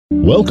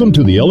Welcome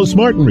to the Ellis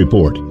Martin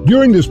Report.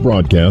 During this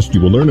broadcast,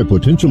 you will learn of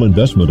potential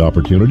investment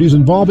opportunities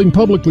involving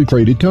publicly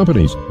traded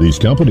companies. These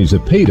companies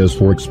have paid us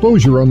for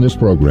exposure on this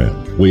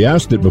program. We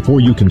ask that before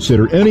you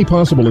consider any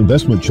possible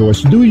investment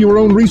choice, do your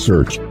own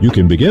research. You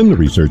can begin the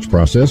research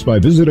process by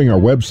visiting our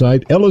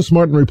website,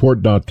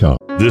 ellismartinreport.com.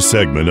 This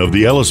segment of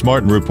the Ellis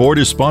Martin Report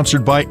is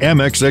sponsored by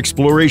EMX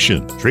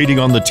Exploration, trading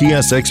on the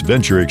TSX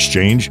Venture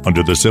Exchange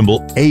under the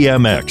symbol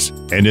AMX,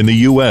 and in the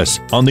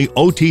U.S. on the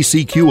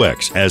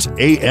OTCQX as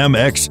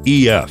AMXEF.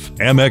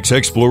 EMX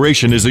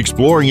Exploration is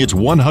exploring its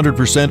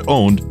 100%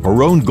 owned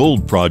Perron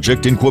Gold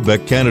project in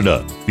Quebec,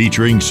 Canada,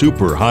 featuring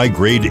super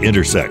high-grade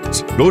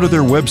intersects. Go to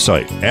their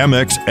website,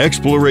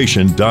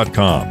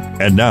 amexexploration.com.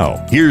 And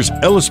now, here's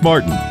Ellis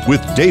Martin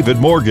with David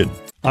Morgan.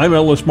 I'm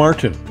Ellis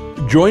Martin.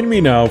 Join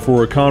me now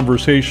for a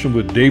conversation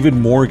with David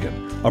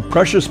Morgan, a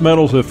precious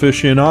metals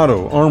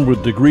aficionado armed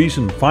with degrees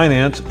in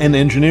finance and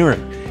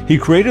engineering. He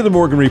created the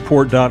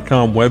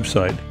MorganReport.com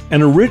website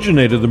and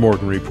originated the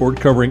Morgan Report,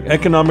 covering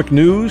economic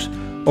news,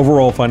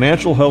 overall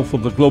financial health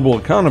of the global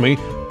economy,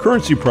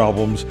 currency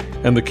problems,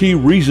 and the key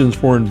reasons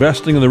for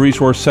investing in the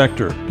resource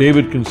sector.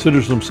 David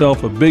considers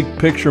himself a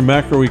big-picture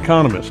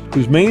macroeconomist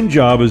whose main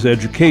job is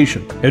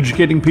education,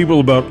 educating people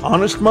about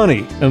honest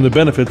money and the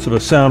benefits of a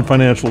sound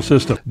financial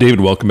system.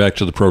 David, welcome back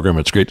to the program.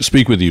 It's great to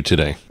speak with you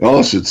today.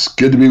 Ellis, it's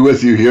good to be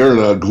with you here on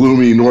a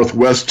gloomy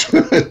northwest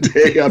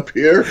day up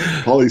here.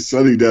 Probably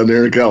sunny down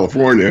there in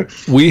California.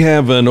 We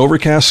have an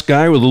overcast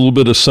sky with a little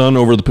bit of sun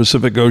over the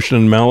Pacific Ocean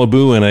in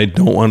Malibu, and I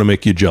don't want to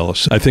make you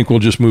jealous. I think we'll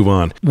just move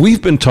on.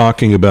 We've been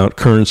talking about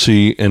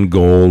currency and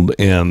gold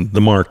and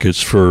the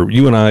markets for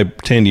you and I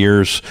 10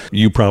 years,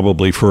 you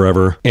probably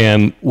forever.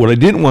 And what I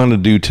didn't want to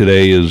do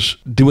today is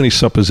do any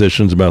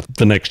suppositions about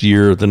the next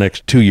year, the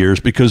next 2 years,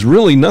 because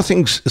really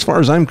nothing's, as far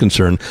as I'm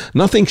concerned,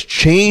 nothing's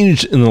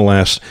changed in the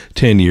last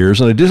 10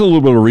 years. And I did a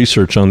little bit of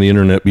research on the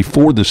internet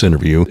before this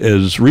interview.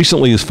 As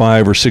recently as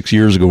 5 or 6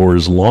 years ago, or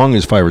as long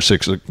as 5 or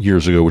 6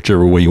 years ago,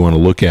 whichever way you want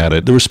to look at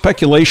it, there was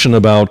speculation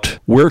about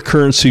where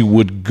currency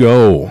would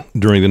go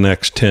during the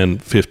next 10,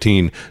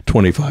 15,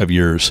 25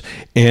 years.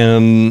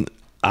 And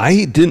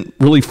I didn't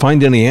really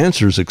find any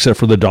answers except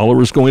for the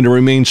dollar is going to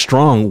remain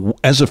strong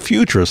as a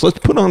futurist. Let's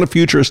put on a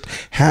futurist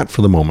hat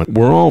for the moment.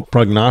 We're all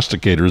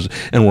prognosticators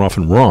and we're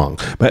often wrong.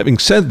 But having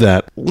said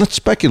that, let's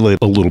speculate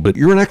a little bit.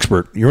 You're an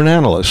expert. You're an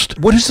analyst.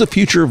 What is the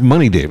future of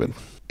money, David?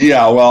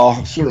 Yeah,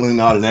 well, certainly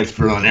not an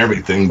expert on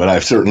everything, but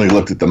I've certainly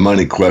looked at the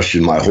money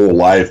question my whole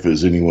life,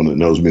 as anyone that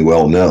knows me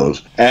well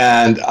knows.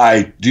 And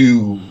I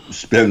do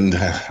spend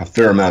a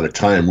fair amount of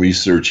time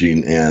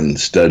researching and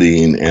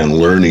studying and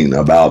learning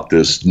about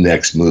this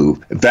next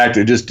move. In fact,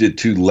 I just did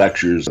 2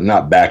 lectures,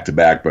 not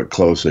back-to-back, but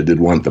close. I did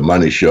one at the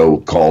Money Show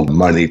called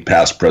Money,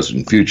 Past,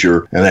 Present,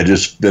 Future, and I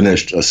just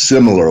finished a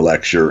similar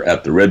lecture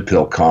at the Red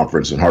Pill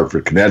Conference in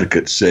Hartford,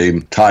 Connecticut,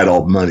 same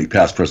title, Money,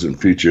 Past, Present,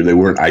 Future. They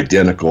weren't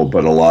identical,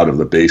 but a lot of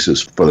the basis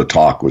for the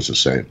talk was the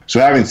same. So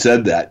having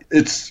said that,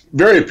 it's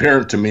very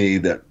apparent to me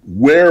that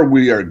where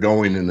we are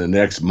going in the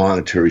next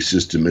monetary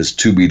system is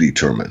to be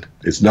determined.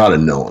 It's not a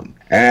known.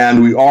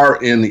 And we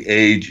are in the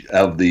age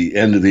of the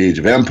end of the age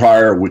of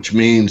empire, which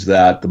means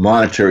that the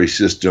monetary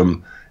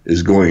system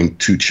is going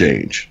to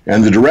change.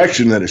 And the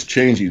direction that it's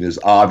changing is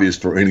obvious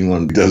for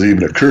anyone who does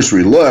even a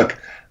cursory look,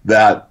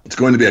 that it's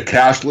going to be a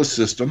cashless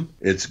system.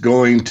 It's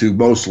going to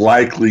most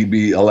likely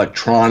be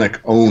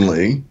electronic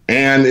only.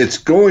 And it's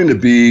going to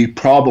be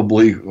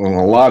probably, on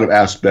a lot of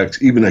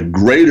aspects, even a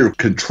greater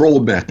control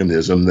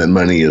mechanism than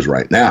money is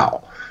right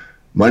now.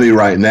 Money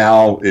right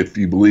now, if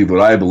you believe what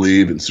I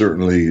believe, and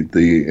certainly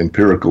the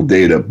empirical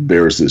data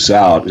bears this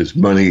out, is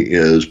money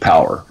is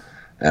power.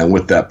 And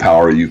with that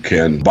power, you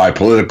can buy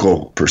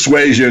political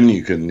persuasion.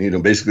 You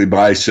can, basically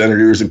buy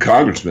senators and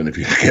congressmen if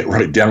you get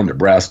right down to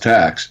brass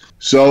tacks.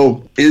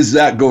 So is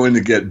that going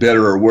to get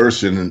better or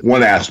worse? In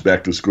one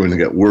aspect, it's going to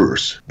get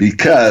worse,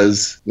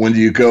 because when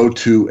you go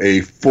to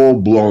a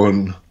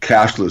full-blown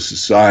cashless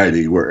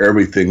society where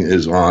everything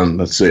is on,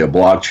 let's say, a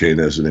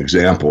blockchain as an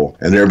example,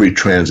 and every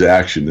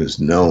transaction is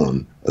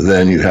known,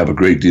 then you have a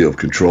great deal of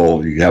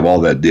control. You have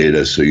all that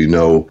data, so you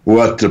know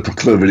what the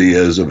proclivity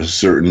is of a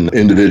certain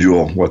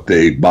individual, what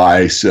they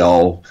buy,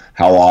 sell,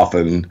 how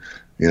often,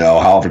 how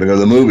often they go to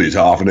the movies,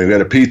 how often they get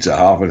a pizza,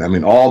 how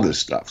often, all this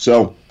stuff.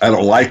 So I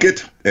don't like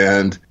it,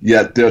 and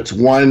yet that's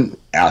one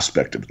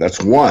aspect of it.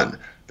 That's one.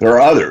 There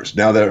are others.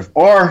 Now, there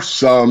are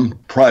some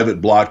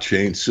private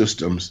blockchain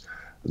systems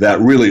that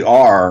really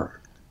are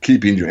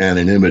keeping your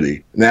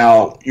anonymity.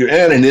 Now, your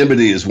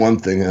anonymity is one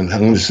thing, and I'm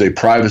going to say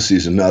privacy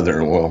is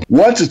another. Well,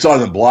 once it's on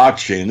the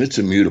blockchain, it's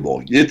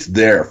immutable. It's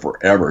there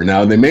forever.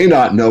 Now, they may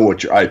not know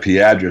what your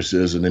IP address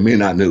is, and they may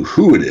not know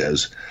who it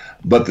is,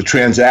 but the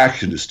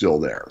transaction is still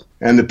there.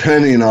 And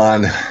depending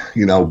on,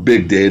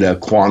 big data,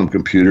 quantum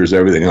computers,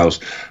 everything else,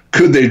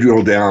 could they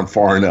drill down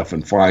far enough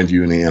and find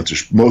you? And the answer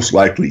is most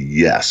likely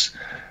yes.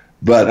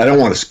 But I don't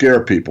want to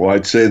scare people.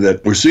 I'd say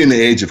that we're seeing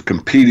the age of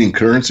competing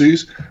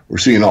currencies. We're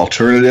seeing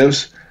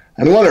alternatives.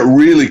 And what it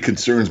really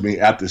concerns me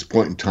at this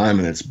point in time,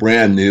 and it's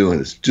brand new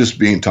and it's just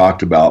being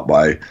talked about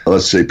by,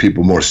 let's say,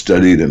 people more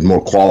studied and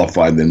more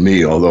qualified than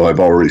me, although I've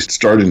already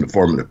started to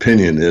form an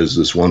opinion, is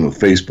this one with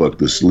Facebook,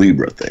 this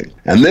Libra thing.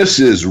 And this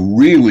is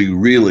really,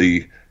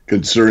 really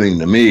concerning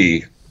to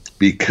me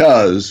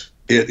because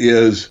it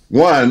is,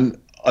 one,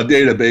 a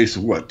database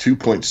of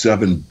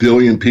 2.7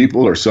 billion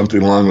people or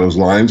something along those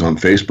lines on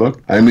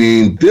Facebook. I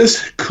mean,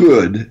 this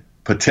could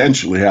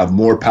potentially have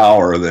more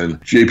power than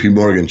JP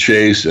Morgan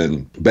Chase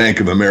and Bank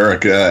of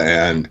America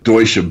and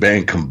Deutsche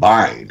Bank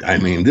combined. I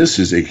mean, this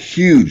is a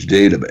huge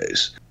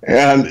database,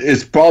 and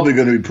it's probably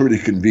going to be pretty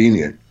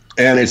convenient.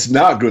 And it's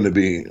not going to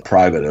be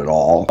private at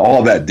all.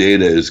 All that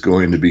data is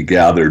going to be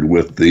gathered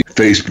with the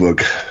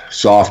Facebook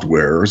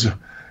softwares,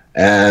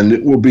 and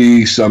it will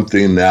be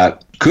something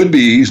that could be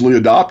easily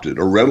adopted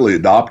or readily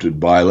adopted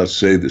by, let's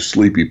say, the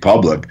sleepy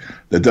public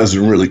that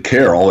doesn't really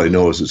care. All they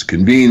know is it's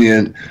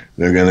convenient.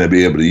 They're going to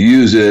be able to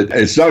use it.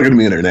 It's not going to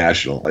be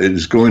international. It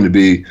is going to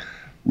be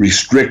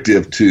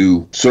restrictive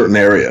to certain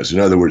areas. In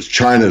other words,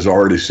 China's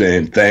already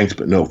saying thanks,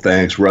 but no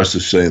thanks.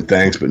 Russia's saying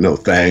thanks, but no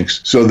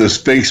thanks. So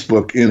this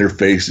Facebook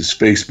interface, this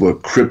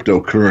Facebook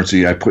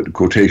cryptocurrency, I put in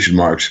quotation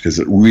marks because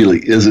it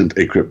really isn't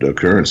a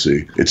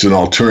cryptocurrency. It's an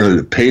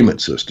alternative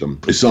payment system.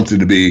 It's something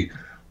to be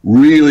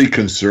really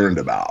concerned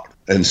about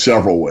in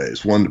several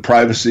ways. One, the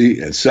privacy,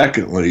 and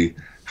secondly,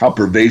 how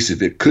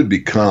pervasive it could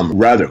become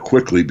rather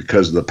quickly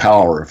because of the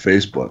power of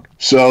Facebook.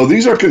 So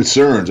these are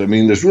concerns. I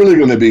mean, there's really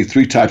going to be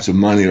three types of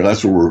money, or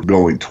that's what we're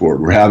going toward.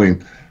 We're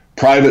having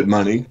private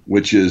money,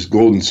 which is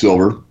gold and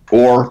silver,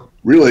 or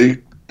really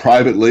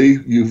privately,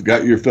 you've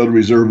got your Federal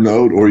Reserve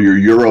note or your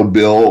Euro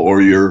bill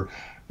or your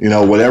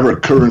whatever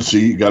currency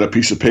you got a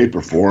piece of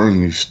paper for,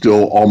 and you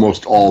still,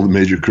 almost all the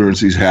major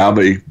currencies have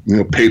a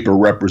paper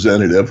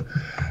representative.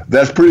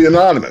 That's pretty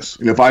anonymous.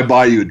 And if I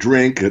buy you a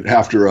drink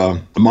after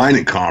a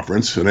mining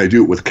conference and I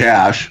do it with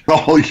cash,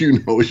 all you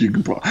know is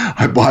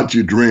I bought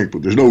you a drink,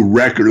 but there's no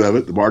record of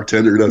it. The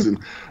bartender doesn't,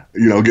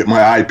 get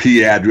my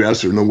IP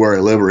address or know where I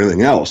live or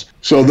anything else.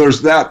 So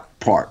there's that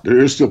part. There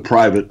is still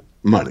private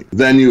money.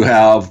 Then you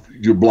have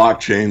your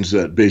blockchains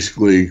that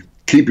basically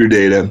keep your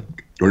data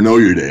or know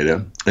your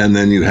data, and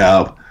then you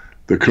have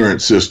the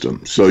current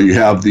system. So you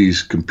have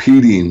these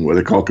competing, what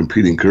they call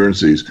competing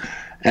currencies.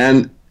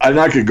 And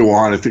I could go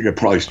on. I think I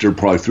probably stirred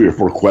 3 or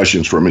 4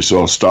 questions for me, so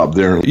I'll stop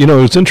there.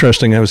 It's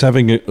interesting. I was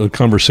having a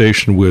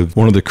conversation with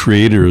one of the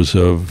creators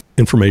of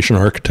information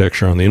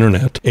architecture on the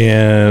internet,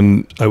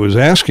 and I was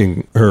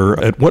asking her,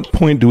 at what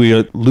point do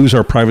we lose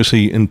our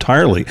privacy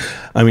entirely?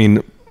 I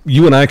mean,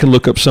 you and I can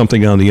look up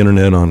something on the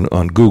internet,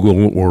 on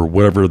Google or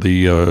whatever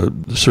the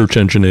search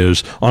engine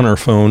is, on our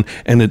phone,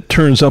 and it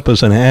turns up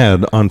as an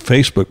ad on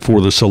Facebook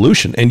for the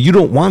solution. And you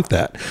don't want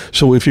that.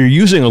 So if you're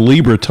using a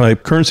Libra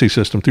type currency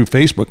system through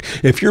Facebook,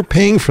 if you're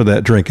paying for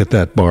that drink at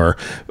that bar,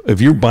 if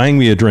you're buying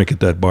me a drink at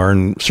that bar,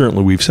 and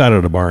certainly we've sat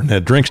at a bar and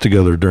had drinks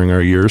together during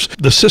our years,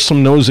 the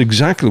system knows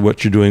exactly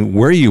what you're doing,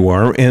 where you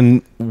are,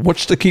 and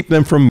what's to keep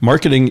them from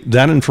marketing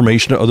that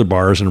information to other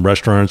bars and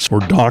restaurants or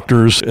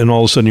doctors, and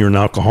all of a sudden you're an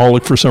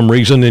alcoholic for some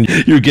reason and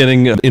you're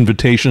getting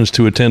invitations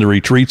to attend a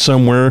retreat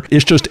somewhere.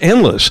 It's just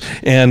endless.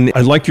 And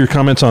I'd like your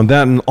comments on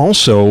that. And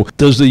also,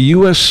 does the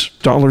U.S.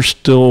 dollar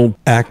still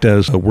act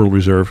as a world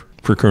reserve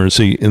for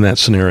currency in that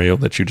scenario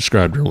that you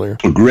described earlier?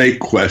 Great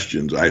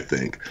questions, I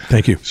think.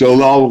 Thank you. So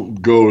I'll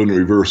go in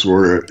reverse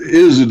order.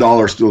 Is the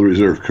dollar still a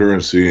reserve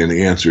currency? And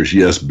the answer is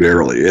yes,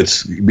 barely.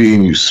 It's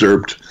being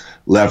usurped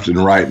left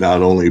and right,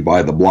 not only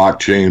by the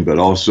blockchain, but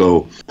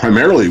also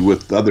primarily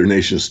with other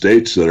nation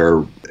states that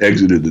are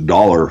exited the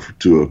dollar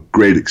to a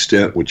great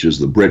extent, which is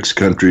the BRICS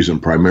countries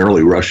and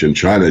primarily Russia and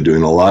China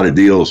doing a lot of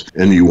deals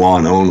in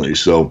yuan only.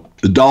 So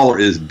the dollar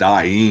is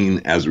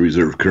dying as a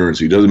reserve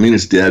currency. Doesn't mean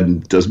it's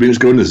dead. Doesn't mean it's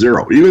going to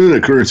zero. Even in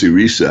a currency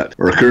reset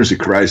or a currency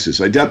crisis,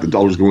 I doubt the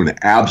dollar is going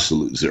to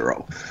absolute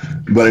zero,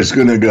 but it's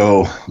going to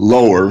go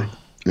lower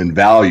in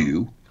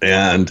value,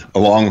 and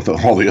along with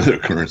all the other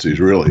currencies,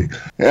 really.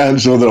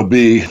 And so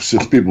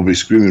since people will be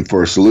screaming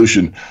for a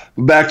solution.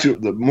 Back to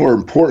the more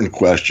important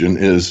question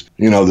is,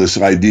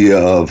 this idea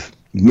of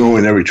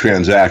knowing every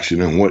transaction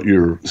and what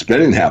your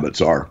spending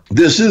habits are.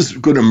 This is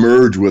going to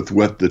merge with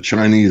what the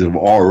Chinese have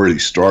already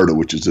started,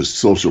 which is this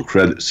social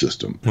credit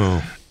system.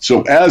 Oh.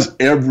 So as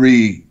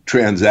every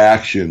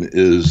transaction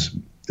is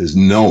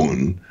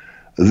known,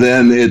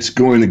 then it's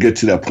going to get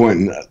to that point,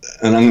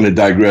 and I'm going to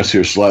digress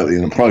here slightly,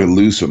 and I'm probably going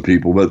to lose some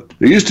people, but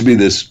there used to be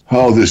this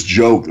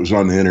joke that was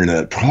on the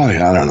internet, probably,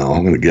 I don't know,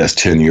 I'm going to guess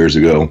 10 years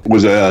ago. It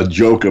was a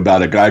joke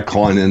about a guy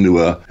calling into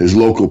his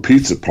local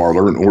pizza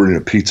parlor and ordering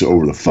a pizza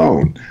over the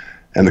phone.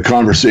 And the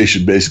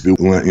conversation basically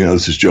went,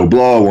 this is Joe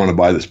Blow, I want to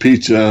buy this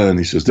pizza. And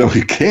he says, no,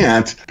 you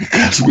can't,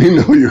 because we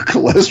know your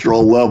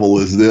cholesterol level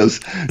is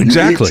this.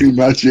 Exactly. You eat too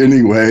much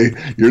anyway.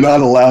 You're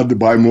not allowed to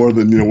buy more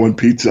than, one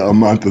pizza a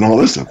month and all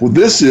this stuff. Well,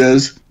 this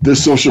is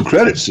this social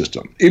credit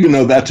system. Even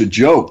though that's a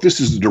joke, this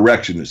is the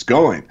direction it's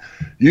going.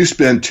 You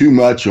spend too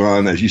much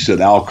on, as you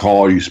said,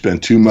 alcohol, you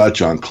spend too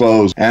much on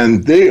clothes,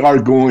 and they are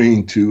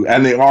going to,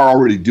 and they are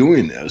already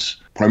doing this,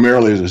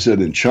 primarily, as I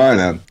said, in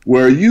China,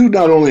 where you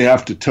not only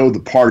have to toe the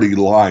party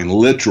line,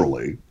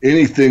 literally,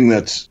 anything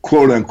that's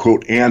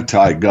quote-unquote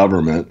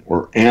anti-government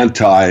or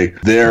anti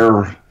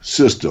their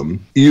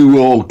system, you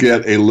will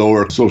get a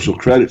lower social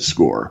credit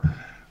score,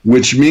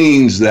 which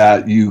means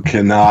that you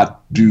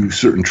cannot do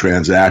certain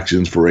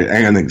transactions. For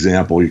an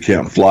example, you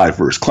can't fly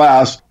first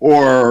class,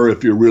 or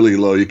if you're really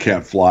low, you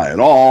can't fly at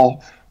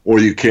all, or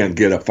you can't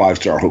get a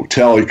 5-star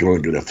hotel, you can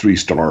only get a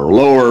 3-star or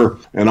lower,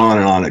 and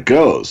on it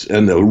goes.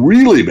 And the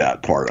really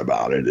bad part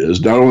about it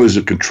is not only is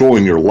it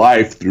controlling your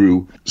life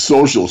through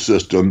social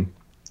system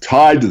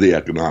tied to the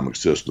economic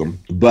system,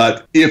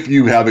 but if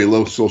you have a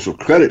low social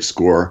credit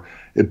score,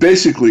 it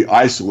basically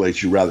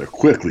isolates you rather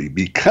quickly,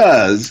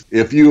 because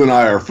if you and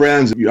I are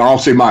friends, I'll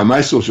say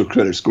my social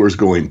credit score is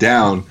going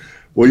down,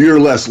 well, you're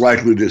less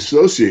likely to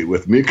associate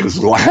with me, because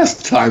the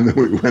last time that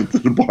we went to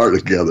the bar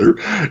together,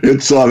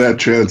 it saw that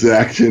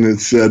transaction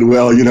and said,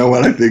 well, you know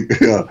what, I think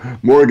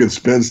Morgan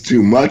spends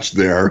too much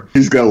there.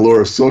 He's got a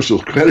lower social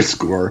credit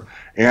score,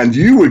 and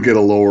you would get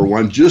a lower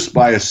one just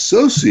by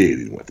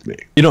associating with me.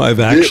 You know,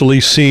 I've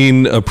actually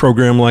seen a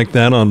program like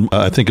that on,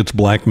 I think it's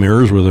Black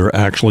Mirrors, where they're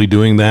actually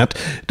doing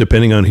that,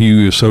 depending on who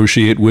you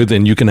associate with,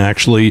 and you can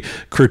actually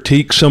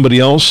critique somebody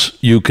else.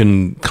 You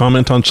can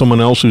comment on someone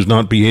else who's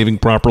not behaving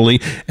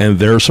properly, and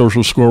their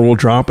social score will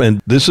drop.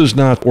 And this is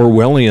not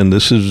Orwellian.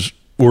 This is,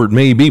 or it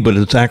may be, but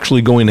it's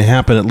actually going to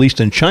happen, at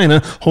least in China,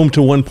 home to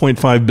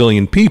 1.5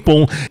 billion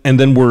people. And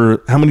then we're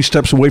how many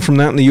steps away from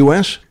that in the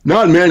U.S.?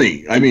 Not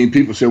many. I mean,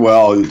 people say,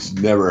 well, it's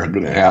never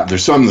going to happen.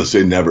 There's some that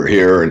say never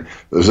here, and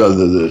there's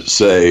others that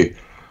say,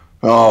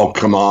 oh,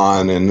 come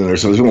on, and then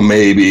there's some, well,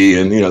 maybe,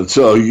 and, you know,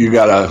 so you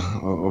got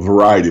a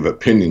variety of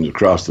opinions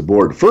across the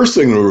board. The first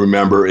thing to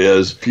remember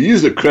is, if you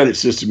use the credit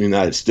system in the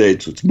United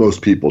States, which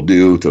most people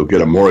do to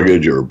get a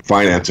mortgage or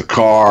finance a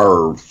car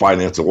or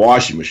finance a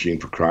washing machine,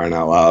 for crying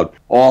out loud,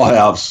 all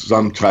have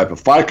some type of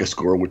FICO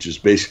score, which is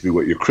basically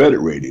what your credit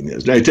rating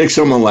is. Now, you take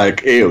someone like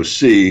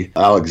AOC,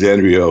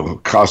 Alexandria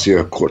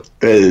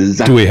Ocasio-Cortez.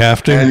 Do we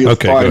have to? And you'll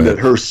Okay, find that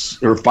her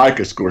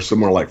FICO score is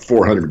somewhere like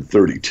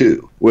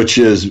 432, which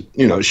is,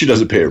 you know, she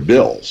doesn't pay her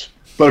bills.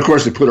 But of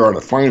course, they put her on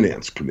a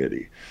finance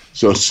committee.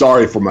 So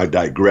sorry for my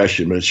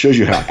digression, but it shows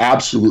you how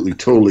absolutely,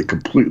 totally,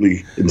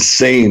 completely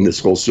insane this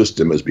whole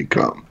system has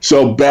become.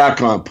 So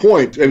back on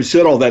point, I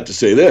said all that to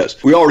say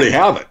this. We already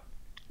have it.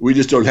 We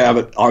just don't have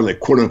it on a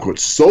quote-unquote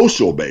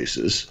social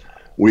basis.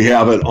 We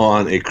have it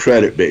on a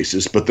credit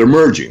basis, but they're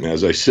merging,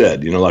 as I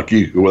said, you know, like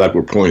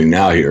we're pointing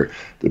out here,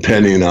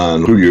 depending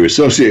on who you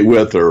associate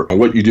with or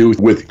what you do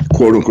with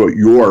quote unquote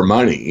your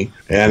money,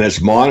 and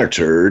it's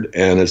monitored,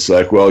 and it's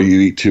like, well, you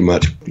eat too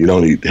much, you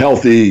don't eat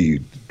healthy, you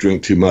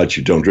drink too much,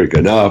 you don't drink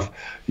enough,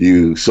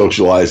 you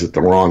socialize at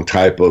the wrong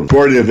type of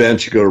sporting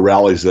events, you go to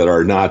rallies that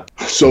are not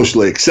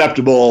socially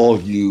acceptable,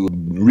 you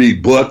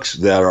read books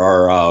that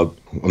are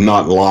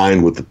not in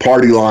line with the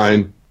party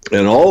line,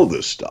 and all of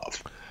this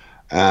stuff.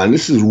 And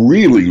this is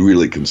really,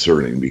 really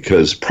concerning,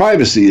 because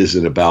privacy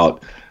isn't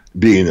about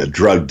being a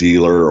drug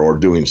dealer or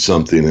doing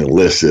something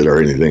illicit or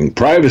anything.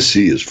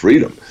 Privacy is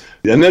freedom.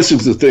 And this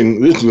is the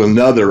thing, this is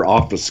another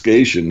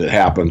obfuscation that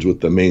happens with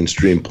the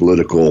mainstream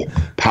political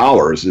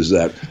powers, is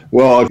that,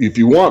 well, if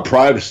you want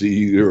privacy,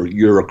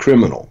 you're a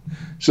criminal.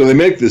 So they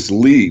make this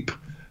leap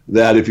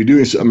that if you're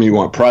doing something you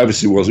want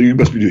privacy, well, so you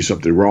must be doing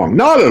something wrong.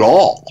 Not at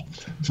all.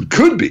 It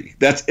could be.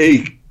 That's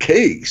a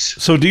case.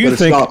 So do you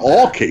think, it's not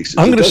all cases.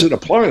 It doesn't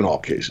apply in all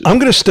cases. I'm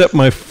going to step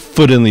my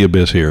foot in the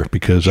abyss here,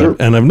 because Sure.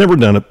 I've never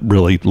done it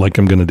really like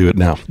I'm going to do it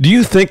now. Do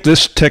you think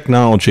this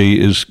technology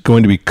is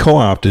going to be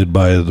co-opted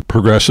by the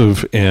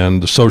progressive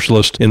and the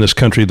socialists in this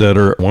country that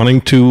are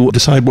wanting to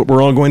decide what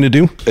we're all going to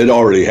do? It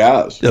already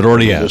has. It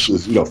already has.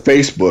 This is,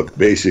 Facebook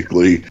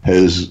basically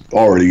has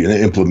already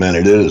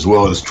implemented it, as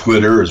well as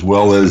Twitter, as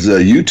well as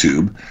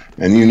YouTube.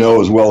 And you know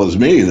as well as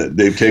me that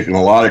they've taken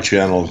a lot of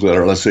channels that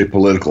are, let's say,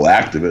 political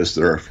activists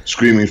that are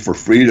screaming for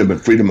freedom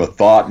and freedom of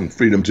thought and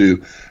freedom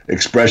to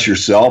express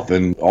yourself,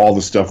 and all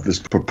the stuff that's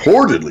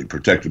purportedly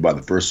protected by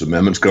the First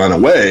Amendment's gone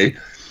away.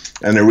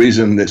 And the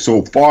reason that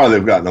so far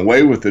they've gotten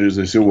away with it is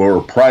they say, well, we're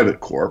a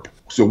private corp,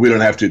 so we don't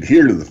have to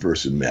adhere to the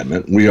First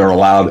Amendment. We are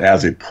allowed,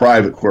 as a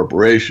private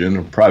corporation,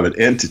 a private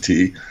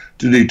entity,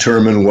 to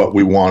determine what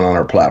we want on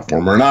our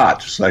platform or not.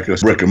 Just like a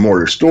brick and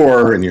mortar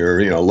store and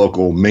your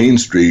local Main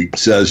Street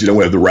says,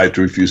 we have the right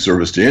to refuse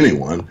service to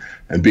anyone,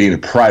 and being a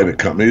private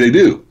company, they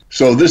do.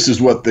 So this is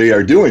what they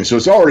are doing. So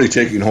it's already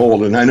taking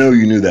hold, and I know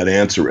you knew that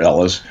answer,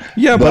 Ellis.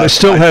 Yeah, but I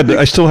still had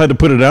to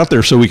put it out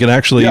there so we could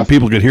actually,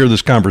 people could hear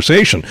this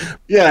conversation.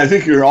 Yeah, I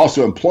think you're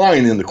also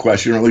implying in the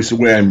question, or at least the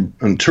way I'm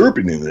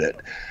interpreting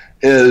it,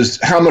 is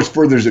how much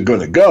further is it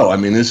going to go? I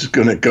mean, this is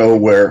going to go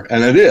where,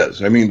 and it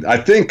is. I mean, I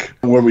think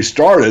where we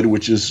started,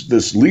 which is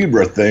this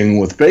Libra thing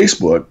with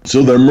Facebook,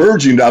 so they're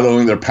merging not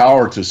only their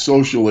power to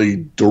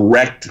socially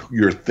direct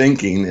your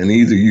thinking, and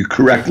either you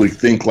correctly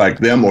think like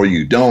them or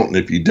you don't, and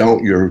if you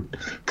don't, you're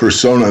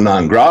persona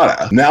non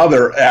grata. Now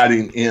they're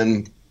adding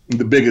in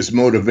the biggest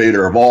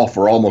motivator of all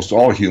for almost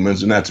all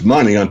humans, and that's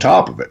money on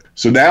top of it.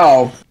 So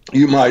now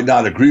you might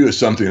not agree with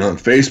something on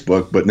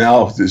Facebook, but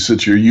now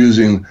since you're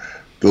using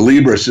the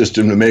Libra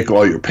system to make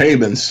all your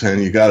payments,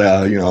 and you got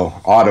a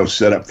auto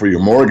set up for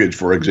your mortgage,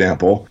 for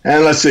example,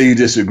 and let's say you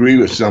disagree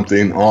with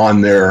something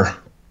on their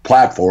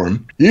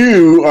platform,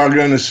 you are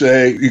going to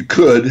say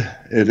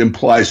it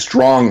implies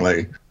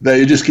strongly that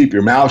you just keep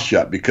your mouth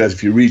shut, because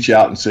if you reach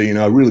out and say,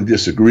 I really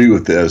disagree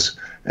with this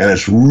and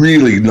it's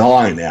really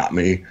gnawing at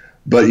me,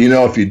 but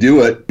if you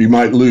do it, you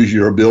might lose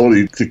your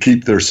ability to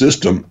keep their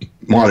system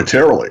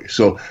monetarily.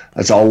 So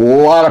that's a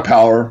lot of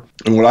power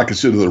in what I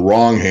consider the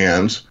wrong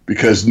hands,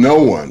 because no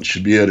one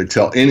should be able to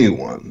tell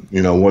anyone,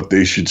 what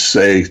they should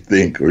say,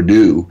 think, or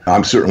do.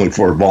 I'm certainly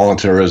for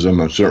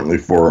voluntarism. I'm certainly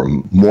for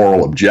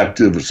moral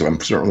objectives. I'm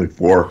certainly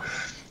for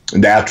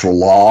natural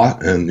law.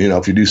 And,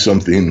 if you do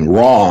something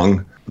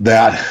wrong,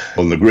 that,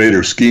 in the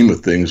greater scheme of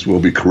things, will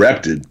be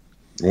corrected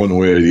one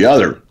way or the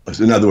other.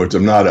 In other words,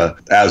 I'm not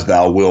as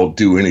thou wilt,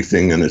 do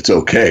anything and it's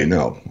okay.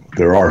 No,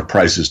 there are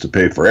prices to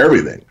pay for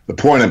everything. The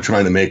point I'm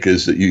trying to make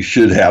is that you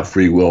should have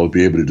free will to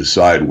be able to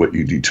decide what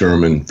you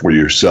determine for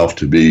yourself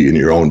to be in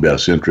your own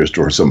best interest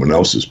or someone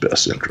else's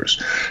best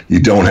interest. You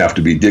don't have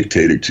to be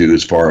dictated to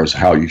as far as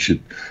how you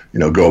should,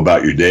 go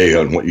about your day,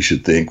 on what you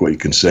should think, what you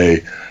can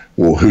say,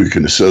 who you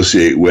can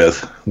associate with,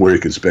 where you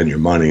can spend your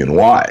money and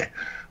why.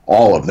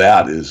 All of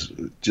that is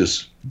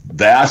just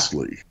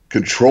vastly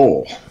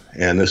control.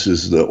 And this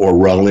is the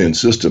Orwellian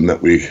system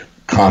that we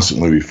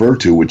constantly refer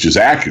to, which is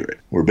accurate.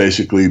 We're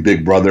basically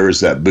Big Brother is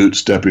that boot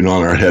stepping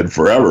on our head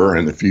forever,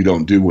 and if you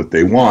don't do what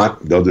they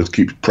want, they'll just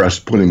keep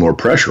putting more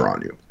pressure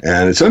on you.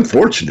 And it's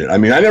unfortunate. I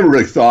mean, I never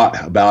really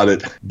thought about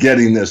it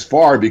getting this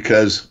far,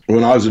 because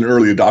when I was an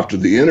early adopter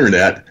of the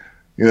internet,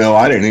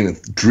 I didn't even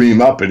dream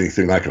up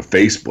anything like a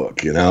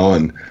Facebook,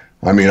 and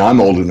I mean,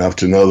 I'm old enough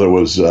to know there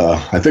was, I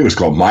think it was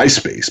called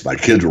MySpace. My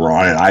kids were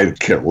on it. I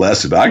care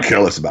less about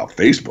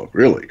Facebook,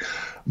 really.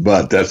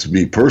 But that's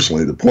me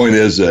personally. The point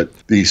is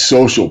that these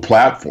social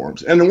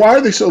platforms, and why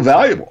are they so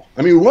valuable?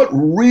 I mean, what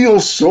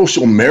real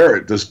social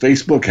merit does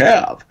Facebook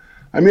have?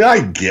 I mean, I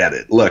get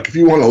it. Look, if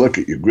you want to look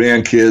at your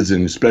grandkids,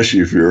 and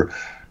especially if you're,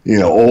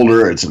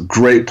 older, it's a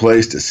great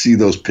place to see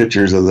those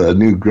pictures of the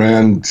new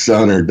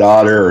grandson or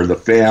daughter, or the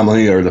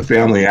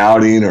family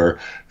outing, or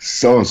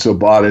so-and-so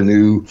bought a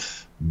new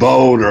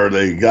boat, or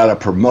they got a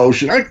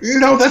promotion.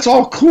 That's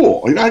all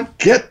cool. I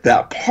get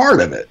that part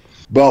of it.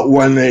 But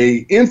when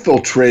they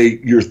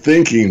infiltrate your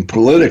thinking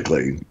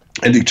politically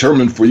and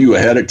determine for you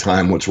ahead of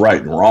time what's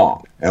right and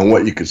wrong, and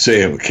what you can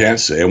say and what can't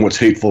say, and what's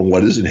hateful and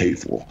what isn't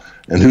hateful,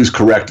 and who's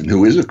correct and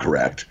who isn't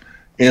correct,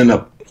 in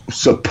a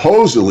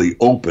supposedly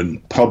open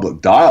public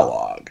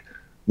dialogue,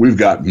 we've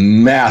got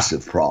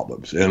massive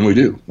problems. And we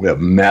do. We have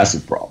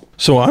massive problems.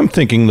 So I'm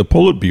thinking the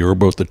Politburo,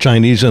 both the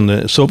Chinese and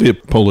the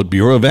Soviet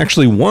Politburo, have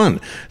actually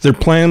won. Their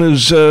plan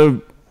is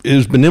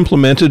has been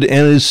implemented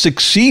and is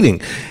succeeding.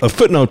 A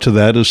footnote to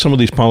that is some of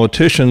these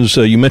politicians,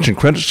 you mentioned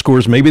credit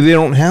scores, maybe they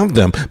don't have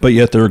them, but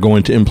yet they're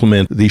going to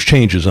implement these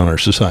changes on our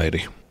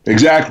society.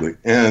 Exactly.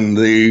 And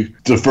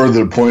to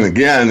further point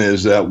again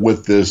is that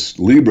with this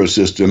Libra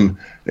system,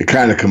 they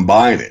kind of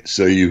combine it.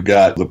 So you've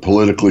got the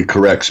politically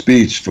correct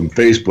speech from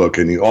Facebook,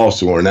 and you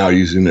also are now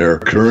using their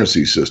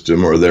currency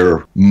system or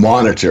their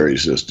monetary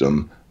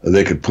system.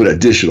 They could put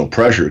additional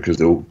pressure, because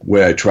the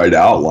way I try to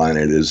outline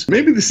it is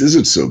maybe this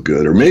isn't so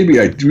good, or maybe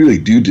I really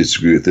do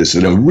disagree with this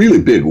in a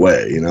really big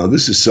way.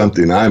 This is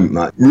something I'm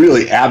not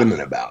really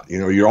adamant about.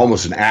 You're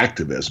almost an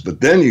activist, but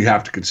then you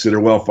have to consider,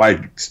 well, if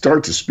I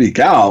start to speak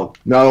out,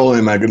 not only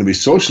am I going to be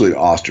socially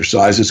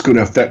ostracized, it's going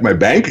to affect my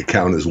bank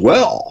account as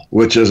well,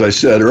 which, as I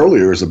said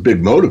earlier, is a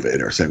big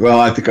motivator. It's like, well,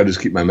 I think I'll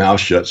just keep my mouth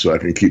shut so I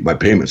can keep my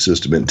payment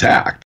system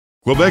intact.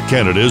 Quebec,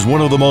 Canada is one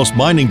of the most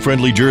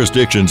mining-friendly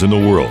jurisdictions in the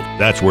world.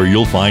 That's where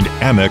you'll find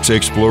Amex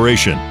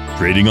Exploration.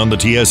 Trading on the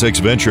TSX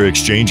Venture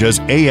Exchange as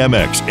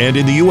AMX, and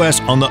in the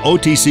U.S. on the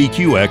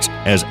OTCQX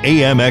as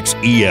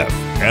AMXEF.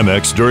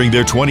 Amex, during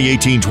their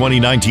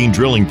 2018-2019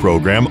 drilling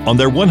program on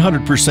their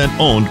 100%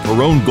 owned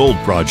Perone Gold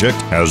Project,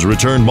 has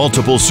returned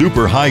multiple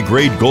super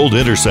high-grade gold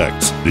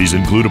intersects. These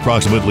include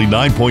approximately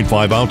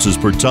 9.5 ounces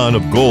per ton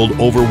of gold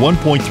over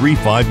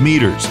 1.35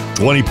 meters,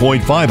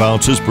 20.5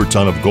 ounces per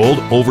ton of gold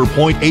over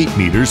 0.8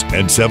 meters,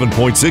 and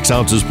 7.6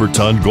 ounces per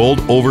ton gold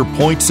over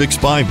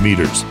 0.65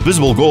 meters.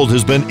 Visible gold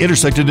has been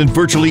intersected in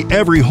virtually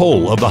every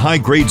hole of the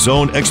high-grade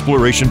zone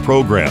exploration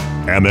program.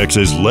 Amex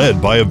is led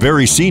by a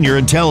very senior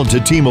and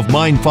talented team of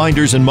mine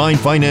finders and mine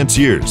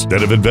financiers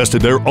that have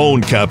invested their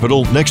own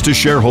capital next to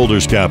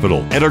shareholders'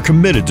 capital and are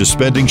committed to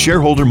spending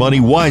shareholder money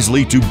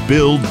wisely to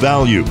build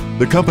value.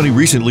 The company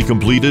recently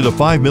completed a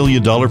 $5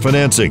 million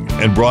financing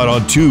and brought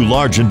on two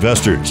large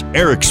investors,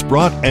 Eric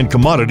brought, and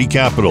commodity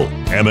capital.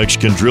 EMX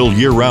can drill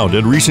year-round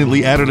and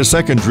recently added a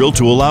second drill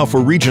to allow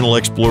for regional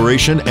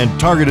exploration and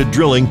targeted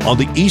drilling on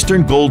the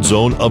eastern gold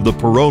zone of the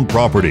Perrone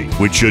property,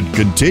 which should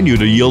continue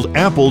to yield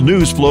ample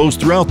news flows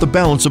throughout the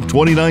balance of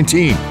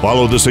 2019.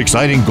 Follow this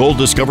exciting gold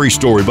discovery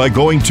story by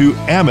going to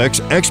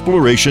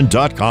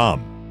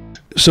amexexploration.com.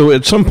 So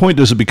at some point,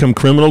 does it become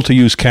criminal to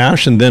use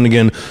cash and then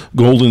again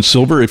gold and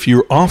silver? If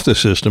you're off the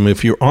system,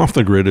 if you're off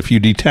the grid, if you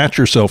detach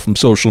yourself from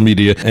social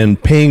media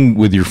and paying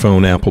with your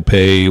phone, Apple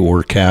Pay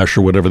or cash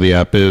or whatever the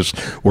app is,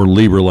 or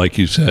Libra, like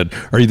you said,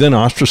 are you then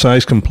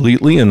ostracized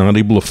completely and not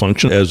able to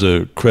function as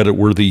a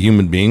credit-worthy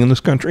human being in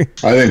this country?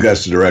 I think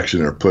that's the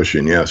direction they're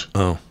pushing, yes.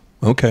 Oh.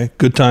 Okay,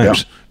 good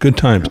times. Yeah. Good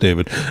times,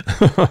 David.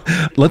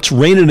 Let's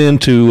rein it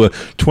into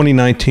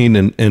 2019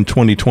 and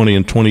 2020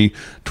 and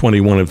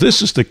 2021. If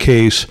this is the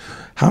case,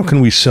 how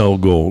can we sell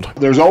gold?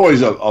 There's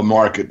always a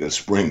market that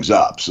springs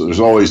up. So there's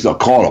always, they'll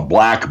call it a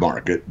black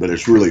market, but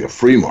it's really a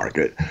free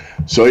market.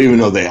 So even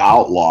though they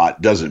outlaw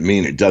it, doesn't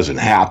mean it doesn't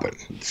happen.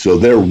 So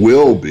there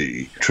will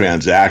be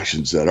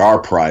transactions that are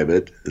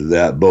private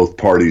that both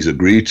parties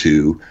agree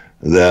to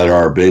that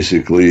are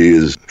basically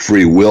is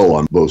free will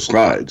on both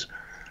sides.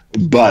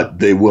 But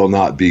they will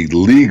not be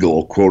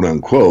legal, quote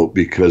unquote,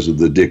 because of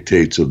the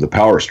dictates of the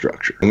power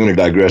structure. I'm going to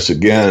digress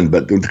again,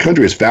 but when the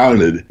country was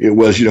founded, it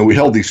was, we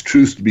held these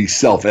truths to be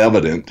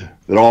self-evident,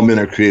 that all men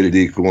are created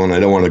equal, and I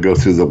don't want to go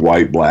through the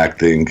white-black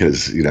thing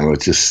because,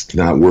 it's just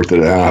not worth it.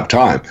 I don't have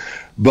time.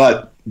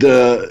 But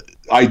the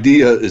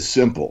idea is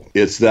simple.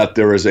 It's that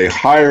there is a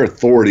higher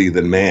authority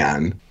than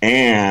man,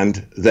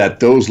 and that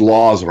those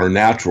laws are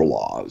natural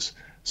laws.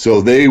 So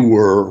they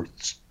were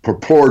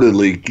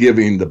purportedly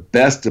giving the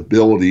best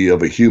ability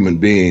of a human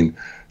being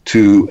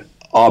to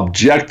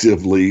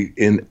objectively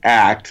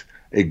enact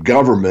a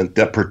government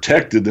that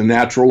protected the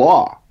natural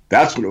law.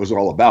 That's what it was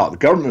all about. The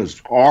government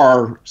is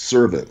our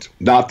servant,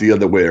 not the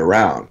other way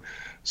around.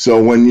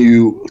 So when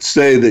you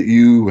say that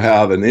you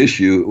have an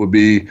issue, it would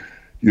be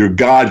your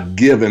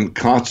God-given,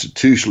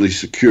 constitutionally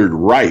secured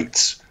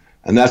rights.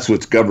 And that's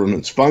what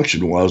government's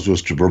function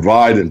was to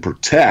provide and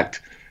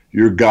protect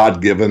your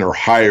God-given or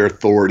higher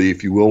authority,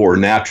 if you will, or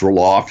natural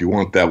law, if you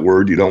want that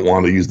word. You don't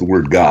want to use the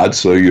word God.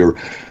 So your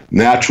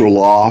natural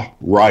law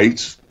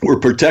rights were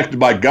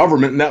protected by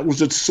government, and that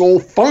was its sole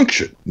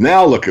function.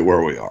 Now look at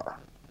where we are.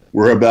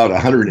 We're about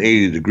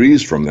 180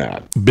 degrees from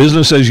that.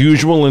 Business as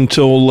usual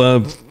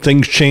until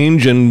things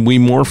change and we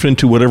morph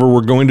into whatever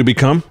we're going to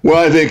become? Well,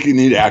 I think you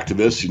need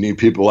activists. You need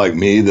people like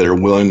me that are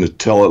willing to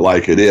tell it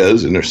like it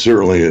is, and there's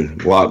certainly a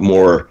lot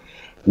more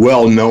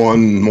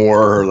well-known,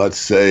 more, let's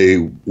say,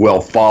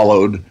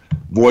 well-followed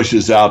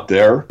voices out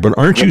there. But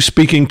aren't you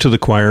speaking to the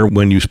choir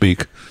when you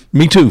speak?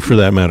 Me too, for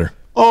that matter.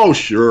 Oh,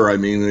 sure. I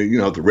mean,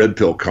 at the Red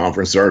Pill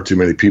Conference, there aren't too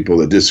many people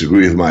that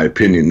disagree with my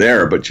opinion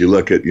there, but you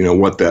look at,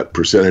 what that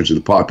percentage of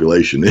the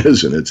population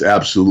is, and it's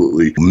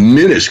absolutely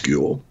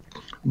minuscule.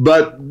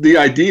 But the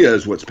idea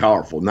is what's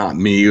powerful, not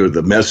me or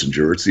the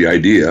messenger. It's the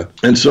idea.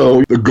 And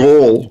so the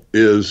goal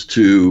is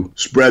to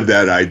spread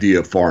that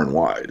idea far and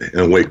wide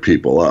and wake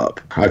people up.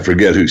 I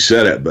forget who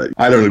said it, but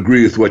I don't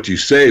agree with what you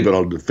say, but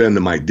I'll defend to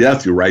my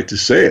death your right to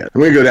say it.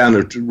 I'm going to go down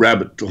the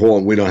rabbit hole,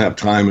 and we don't have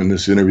time in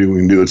this interview.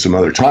 We can do it some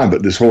other time.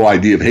 But this whole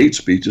idea of hate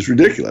speech is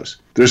ridiculous.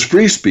 There's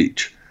free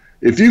speech.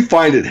 If you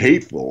find it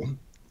hateful,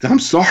 I'm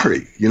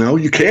sorry,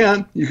 you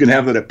can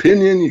have that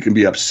opinion, you can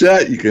be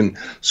upset, you can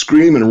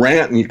scream and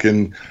rant, and you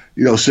can,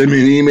 send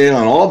me an email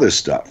and all this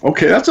stuff.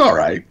 Okay, that's all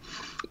right.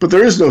 But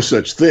there is no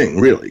such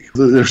thing, really.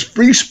 There's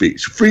free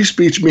speech. Free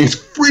speech means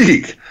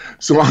free.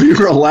 So while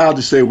you're allowed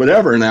to say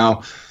whatever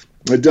now,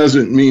 it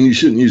doesn't mean you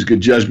shouldn't use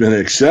good judgment,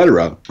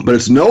 etc. But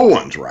it's no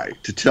one's right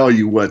to tell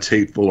you what's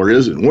hateful or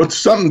isn't. What's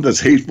something that's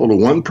hateful to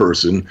one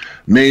person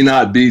may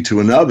not be to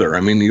another.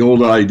 I mean, the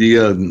old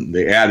idea and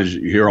the adage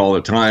that you hear all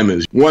the time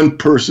is one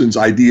person's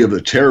idea of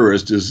a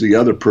terrorist is the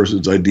other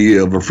person's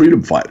idea of a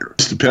freedom fighter.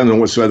 It depends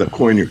on what side of the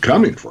coin you're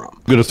coming from.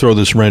 I'm going to throw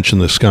this wrench in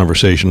this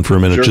conversation for a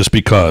minute, Sure. Just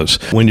because.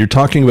 When you're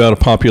talking about a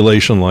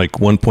population like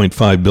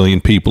 1.5 billion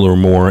people or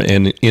more,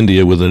 and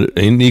India with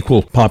an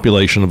equal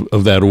population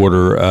of that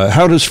order,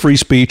 how does free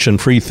speech and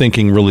free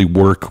thinking really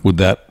work with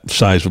that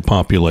size of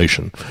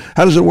population?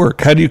 How does it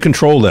work? How do you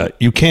control that?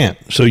 You can't.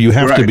 So you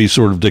have to Right. be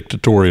sort of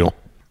dictatorial.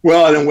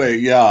 Well, in a way,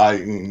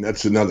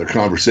 that's another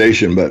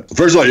conversation. But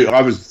first of all,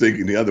 I was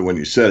thinking the other when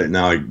you said it.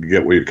 Now I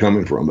get where you're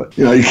coming from. But,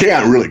 you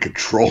can't really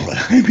control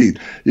it. I mean,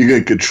 you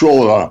can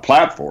control it on a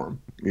platform.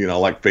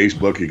 Like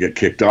Facebook, you get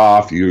kicked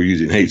off. You're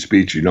using hate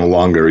speech.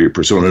 You're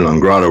persona non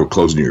grata, or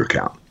closing your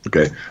account.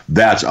 Okay,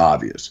 that's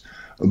obvious.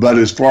 But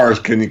as far as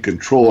can you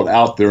control it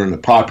out there in the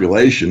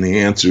population, the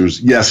answer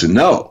is yes and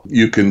no.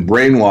 You can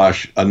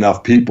brainwash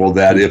enough people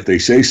that if they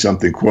say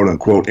something, quote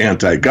unquote,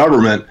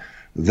 anti-government,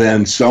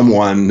 then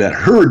someone that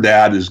heard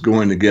that is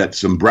going to get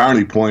some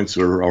brownie points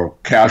or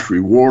cash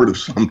reward of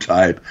some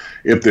type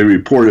if they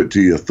report it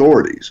to the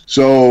authorities.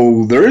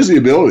 So there is the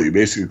ability to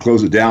basically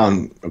close it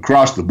down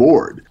across the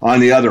board. On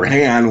the other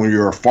hand, when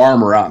you're a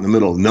farmer out in the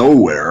middle of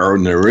nowhere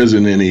and there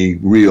isn't any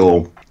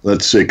real,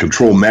 let's say,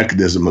 control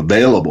mechanism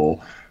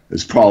available,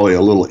 it's probably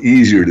a little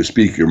easier to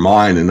speak your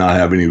mind and not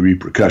have any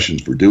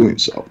repercussions for doing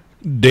so.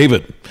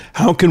 David,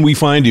 how can we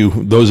find you,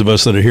 those of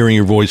us that are hearing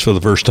your voice for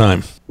the first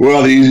time?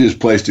 Well, the easiest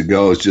place to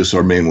go is just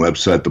our main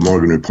website,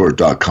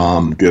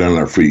 themorganreport.com. Get on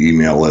our free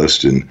email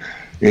list, and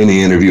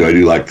any interview I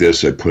do like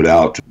this, I put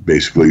out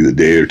basically the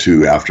day or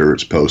two after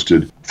it's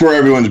posted for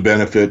everyone's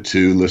benefit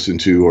to listen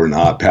to or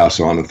not,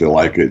 pass on if they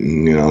like it,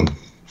 and,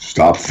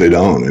 stop if they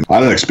don't. And I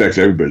don't expect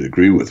everybody to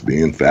agree with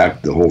me. In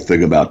fact, the whole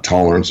thing about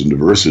tolerance and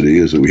diversity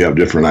is that we have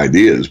different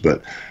ideas,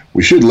 but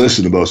we should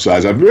listen to both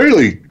sides. I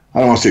don't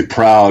want to say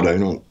proud. I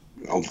don't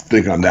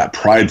think I'm that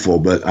prideful,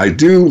 but I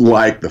do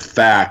like the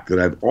fact that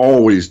I've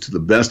always, to the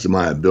best of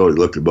my ability,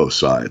 looked at both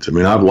sides. I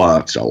mean, I've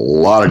watched a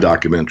lot of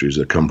documentaries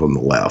that come from the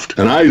left,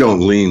 and I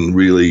don't lean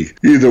really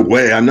either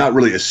way. I'm not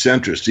really a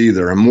centrist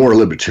either. I'm more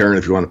libertarian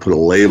if you want to put a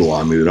label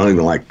on me. I don't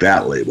even like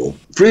that label.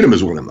 Freedom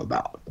is what I'm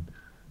about,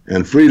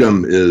 and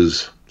freedom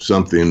is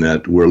something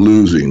that we're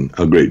losing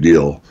a great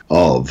deal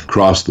of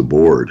across the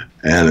board,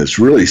 and it's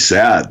really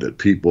sad that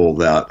people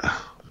that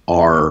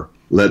are,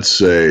 let's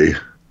say,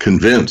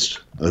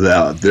 convinced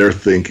that their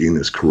thinking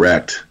is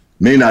correct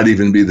may not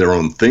even be their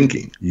own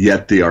thinking,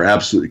 yet they are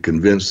absolutely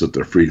convinced that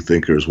they're free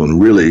thinkers, when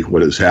really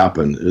what has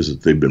happened is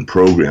that they've been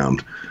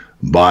programmed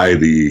by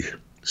the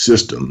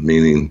system,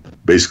 meaning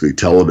basically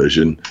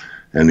television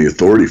and the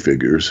authority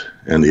figures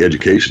and the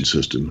education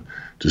system,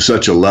 to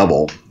such a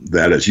level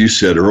that, as you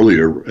said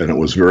earlier, and it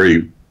was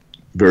very,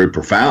 very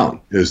profound,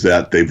 is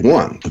that they've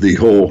won. The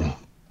whole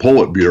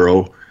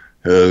Politburo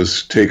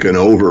has taken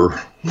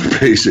over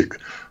basic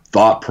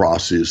thought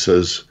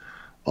processes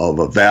of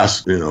a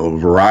vast,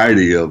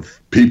 variety of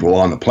people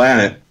on the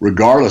planet,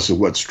 regardless of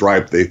what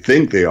stripe they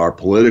think they are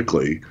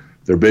politically.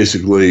 They're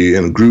basically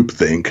in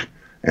groupthink,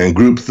 and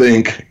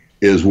groupthink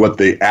is what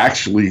they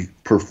actually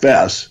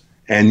profess.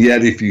 And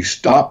yet, if you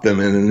stop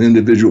them in an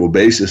individual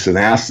basis and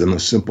ask them a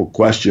simple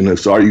question,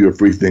 are you a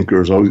free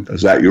thinker, or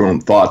is that your own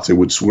thoughts, they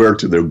would swear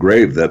to their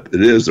grave that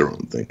it is their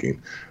own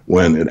thinking,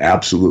 when it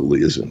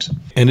absolutely isn't.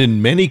 And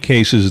in many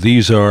cases,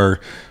 these are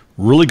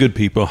really good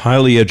people,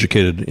 highly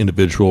educated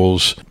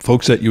individuals,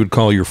 folks that you would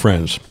call your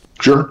friends.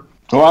 Sure.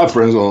 Well, I have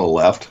friends on the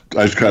left.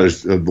 I just try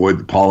to avoid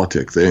the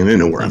politic thing. They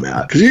know where I'm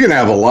at. Because you can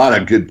have a lot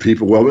of good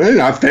people. Well,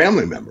 I have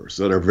family members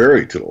that are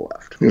very to the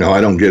left.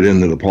 I don't get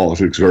into the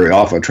politics very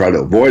often. I try to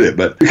avoid it.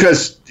 But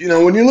because,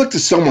 when you look to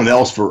someone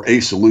else for a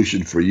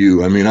solution for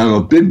you, I'm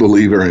a big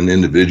believer in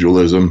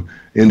individualism,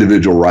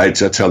 individual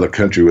rights. That's how the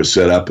country was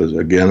set up, as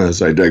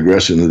I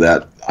digress into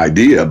that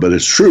idea. But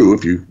it's true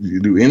if you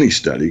do any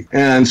study.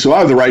 And so I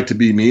have the right to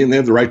be me, and they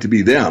have the right to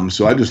be them.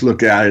 So I just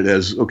look at it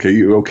as, okay,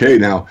 you're okay.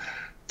 Now,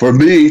 for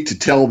me to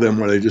tell them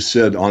what I just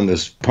said on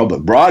this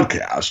public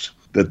broadcast,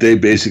 that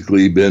they've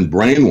basically been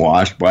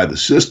brainwashed by the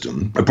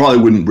system, I probably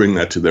wouldn't bring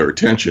that to their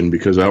attention,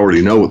 because I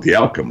already know what the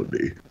outcome would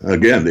be.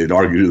 Again, they'd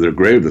argue to their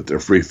grave that they're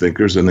free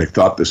thinkers, and they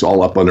thought this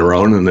all up on their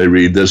own, and they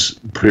read this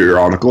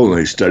periodical, and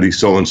they study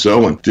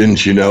so-and-so, and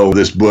didn't you know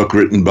this book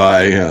written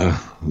by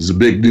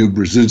Zbigniew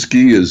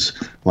Brzezinski is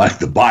like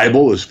the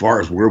Bible as far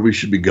as where we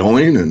should be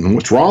going, and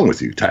what's wrong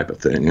with you, type of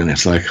thing. And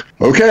it's like,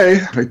 okay,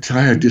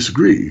 I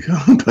disagree.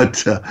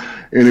 But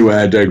anyway,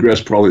 I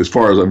digress probably as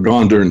far as I've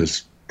gone during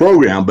this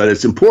program, but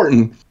it's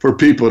important for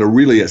people to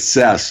really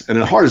assess,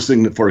 and the hardest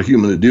thing for a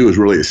human to do is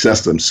really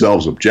assess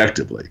themselves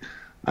objectively.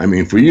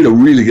 For you to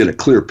really get a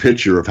clear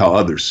picture of how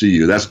others see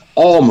you, that's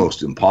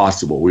almost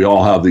impossible. We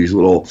all have these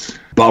little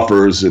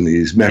buffers and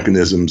these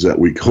mechanisms that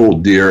we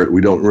hold dear, we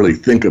don't really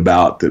think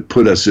about, that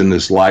put us in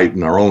this light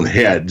in our own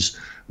heads,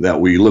 that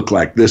we look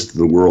like this to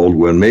the world,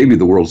 when maybe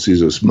the world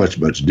sees us much,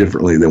 much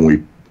differently than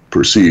we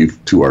perceive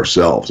to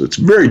ourselves. It's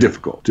very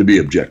difficult to be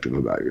objective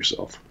about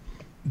yourself.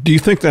 Do you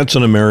think that's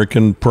an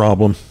American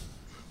problem?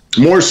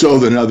 More so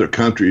than other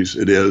countries,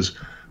 it is.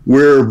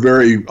 We're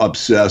very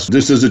obsessed.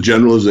 This is a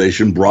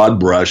generalization, broad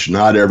brush,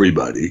 not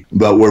everybody,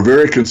 but we're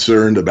very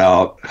concerned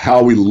about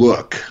how we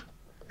look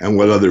and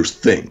what others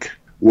think.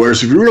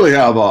 Whereas if you really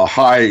have a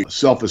high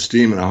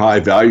self-esteem and a high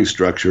value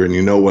structure, and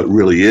you know what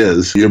really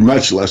is, you're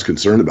much less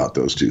concerned about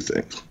those two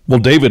things. Well,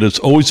 David, it's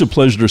always a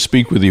pleasure to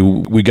speak with you.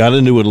 We got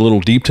into it a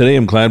little deep today.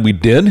 I'm glad we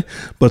did.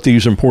 But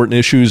these are important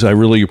issues. I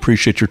really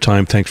appreciate your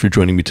time. Thanks for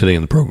joining me today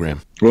on the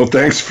program. Well,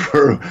 thanks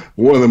for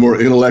one of the more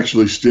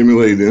intellectually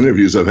stimulating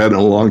interviews I've had in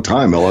a long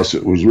time, Ellis.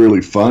 It was really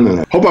fun, and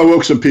I hope I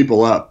woke some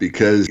people up,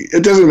 because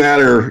it doesn't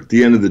matter at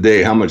the end of the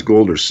day how much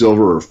gold or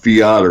silver or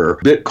fiat or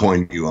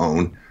Bitcoin you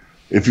own.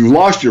 If you've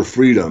lost your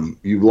freedom,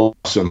 you've lost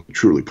something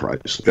truly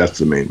priceless. That's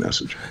the main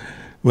message.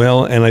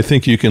 Well, and I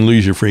think you can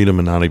lose your freedom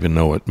and not even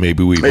know it.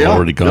 Maybe we've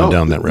already gone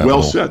down that rabbit hole.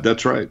 Well said.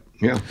 That's right.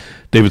 Yeah.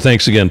 David,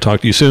 thanks again.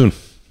 Talk to you soon.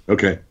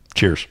 Okay.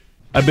 Cheers.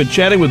 I've been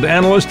chatting with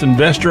analyst,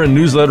 investor, and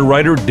newsletter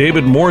writer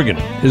David Morgan.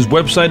 His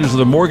website is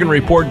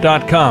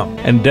themorganreport.com,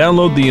 and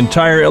download the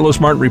entire Ellis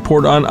Martin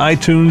Report on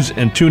iTunes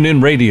and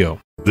TuneIn Radio.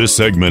 This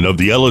segment of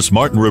the Ellis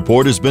Martin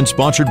Report has been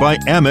sponsored by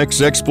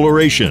Amex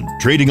Exploration,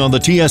 trading on the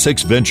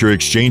TSX Venture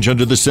Exchange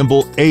under the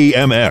symbol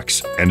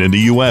AMX, and in the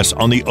U.S.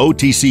 on the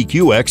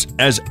OTCQX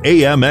as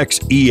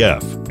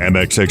AMXEF.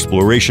 Amex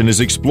Exploration is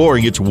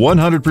exploring its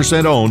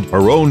 100% owned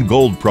Aron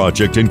Gold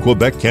project in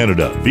Quebec,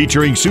 Canada,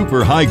 featuring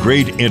super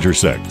high-grade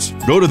intersects.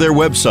 Go to their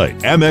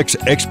website,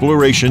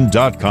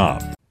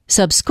 amexexploration.com.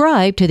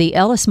 Subscribe to the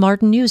Ellis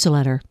Martin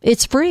newsletter.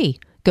 It's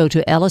free. Go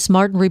to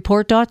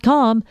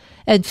ellismartinreport.com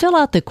and fill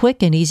out the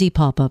quick and easy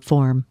pop-up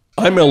form.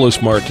 I'm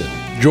Ellis Martin.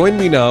 Join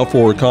me now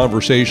for a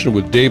conversation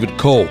with David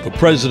Cole, the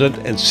president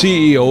and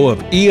CEO of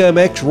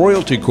EMX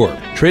Royalty Corp,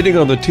 trading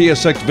on the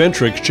TSX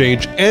Venture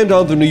Exchange and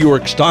on the New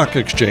York Stock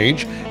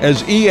Exchange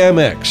as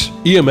EMX.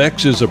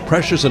 EMX is a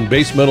precious and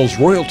base metals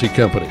royalty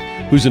company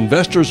whose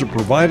investors are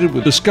provided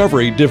with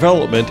discovery,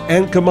 development,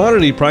 and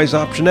commodity price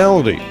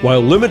optionality, while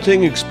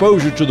limiting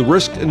exposure to the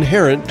risk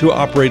inherent to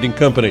operating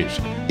companies.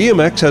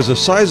 EMX has a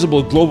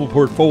sizable global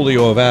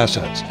portfolio of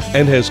assets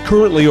and has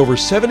currently over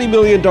 $70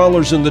 million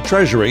in the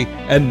treasury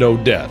and no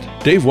debt.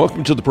 Dave,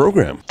 welcome to the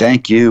program.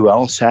 Thank you,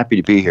 Alice. Happy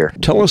to be here.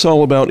 Tell us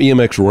all about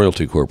EMX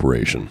Royalty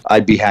Corporation.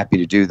 I'd be happy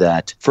to do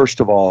that. First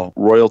of all,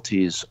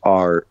 royalties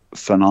are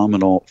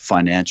phenomenal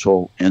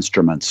financial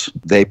instruments.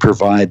 They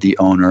provide the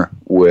owner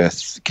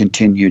with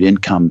continued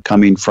income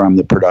coming from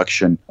the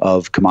production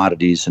of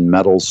commodities and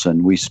metals,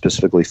 and we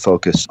specifically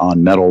focus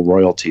on metal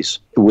royalties,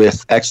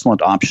 with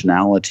excellent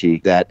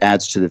optionality that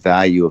adds to the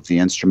value of the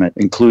instrument,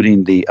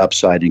 including the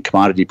upside in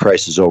commodity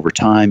prices over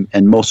time,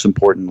 and most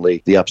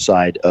importantly, the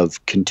upside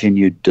of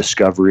continued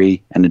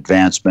discovery and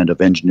advancement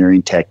of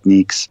engineering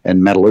techniques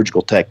and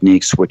metallurgical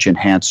techniques which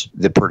enhance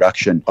the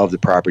production of the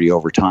property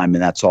over time,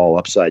 and that's all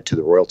upside to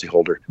the royalty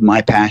holder.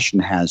 My passion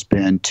has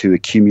been to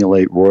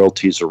accumulate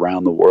royalties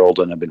around the world,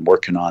 and I've been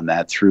working on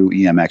that through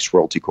EMX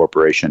Royalty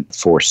Corporation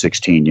for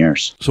 16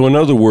 years. So in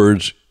other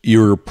words,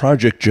 you're a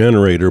project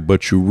generator,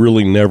 but you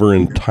really never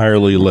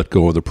entirely let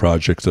go of the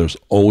project. There's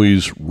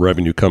always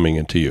revenue coming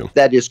into you.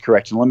 That is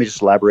correct. And let me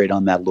just elaborate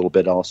on that a little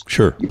bit, Alice.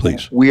 Sure,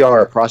 please. We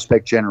are a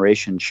prospect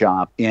generation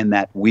shop in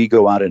that we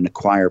go out and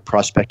acquire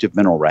prospective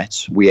mineral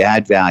rights. We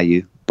add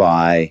value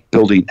by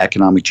building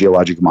economic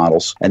geologic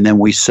models, and then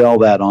we sell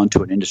that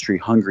onto an industry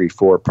hungry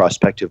for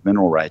prospective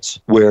mineral rights,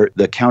 where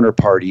the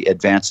counterparty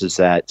advances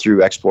that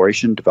through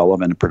exploration,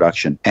 development, and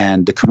production.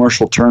 And the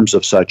commercial terms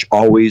of such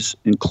always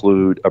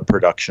include a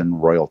production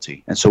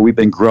royalty. And so we've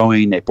been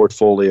growing a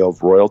portfolio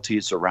of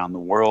royalties around the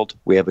world.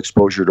 We have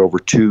exposure to over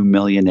 2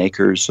 million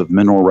acres of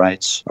mineral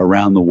rights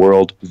around the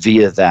world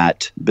via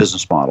that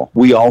business model.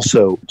 We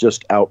also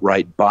just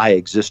outright buy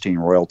existing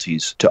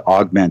royalties to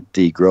augment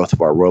the growth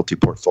of our royalty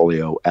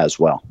portfolio as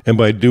well. And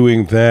by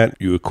doing that,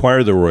 you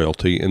acquire the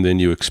royalty and then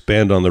you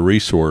expand on the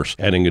resource,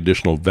 adding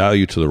additional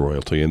value to the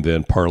royalty and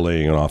then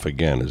parlaying it off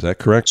again. Is that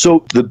correct?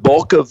 So the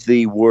bulk of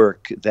the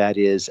work that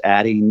is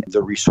adding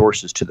the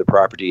resources to the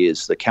property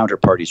is the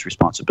counterparty's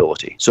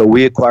responsibility. So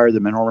we acquire the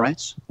mineral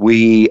rights.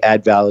 We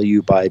add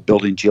value by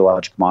building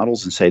geologic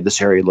models and say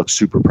this area looks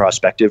super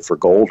prospective for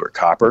gold or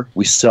copper.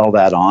 We sell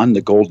that on.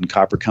 The gold and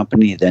copper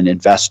company then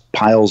invests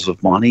piles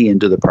of money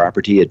into the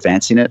property,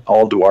 advancing it,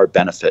 all to our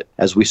benefit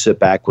as we sit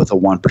back with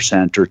a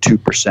 1% or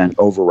 2%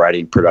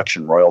 overriding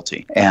production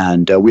royalty.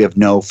 And we have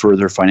no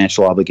further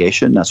financial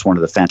obligation. That's one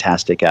of the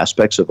fantastic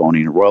aspects of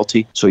owning a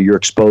royalty. So you're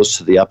exposed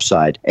to the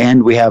upside.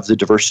 And we have the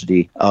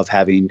diversity of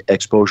having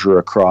exposure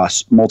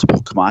across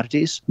multiple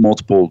commodities,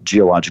 multiple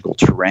geological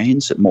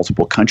terrains,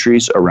 multiple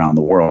countries around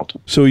the world.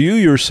 So you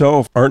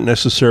yourself aren't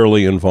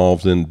necessarily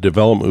involved in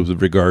development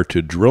with regard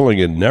to drilling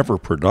and never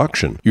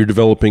production. You're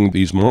developing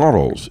these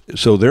models.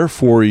 So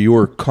therefore,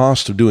 your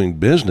cost of doing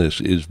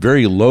business is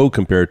very low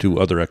compared to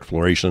other exploration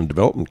and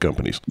development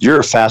companies. You're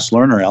a fast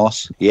learner,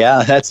 Ellis.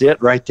 Yeah, that's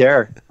it right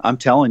there. I'm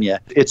telling you,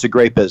 it's a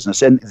great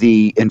business. And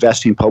the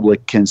investing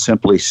public can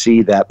simply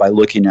see that by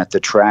looking at the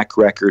track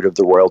record of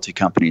the royalty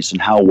companies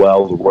and how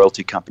well the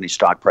royalty company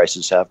stock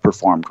prices have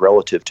performed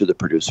relative to the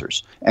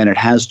producers. And it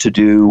has to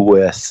do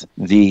with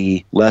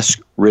the less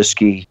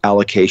risky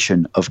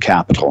allocation of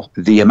capital.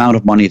 The amount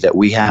of money that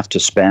we have to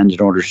spend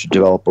in order to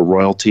develop a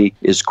royalty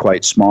is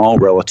quite small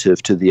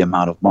relative to the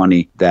amount of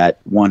money that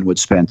one would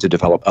spend to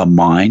develop a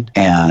mine,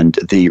 and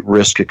the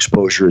risk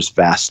exposure is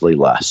vastly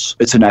less.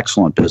 It's an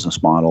excellent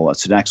business model.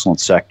 It's an excellent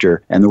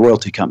sector, and the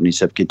royalty companies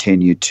have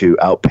continued to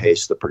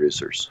outpace the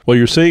producers. Well,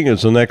 you're saying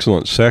it's an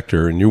excellent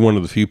sector, and you're one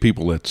of the few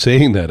people that's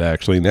saying that,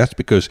 actually, and that's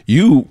because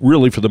you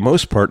really, for the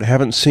most part,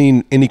 haven't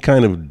seen any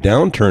kind of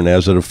downturn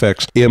as it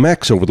affects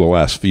EMX over the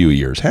last few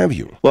years, have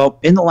you? Well,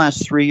 in the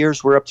last 3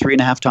 years, we're up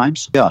 3.5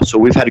 times. Yeah, so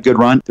we've had a good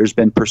run. There's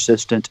been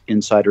persistent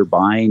insider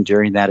buying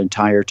during that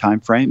entire time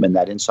frame, and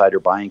that insider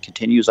buying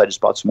continues. I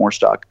just bought some more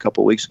stock a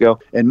couple of weeks ago.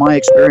 In my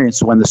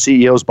experience, when the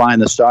CEO's buying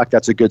the stock,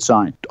 that's a good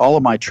sign. All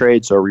of my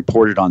trades are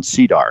reported on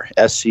CDAR,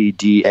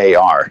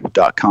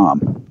 SCDAR.com,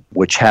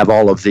 which have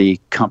all of the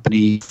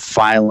company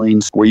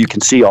filings where you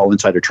can see all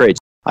insider trades.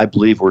 I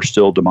believe we're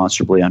still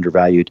demonstrably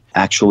undervalued,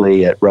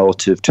 actually,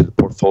 relative to the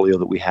portfolio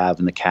that we have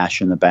and the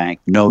cash in the bank,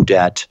 no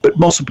debt. But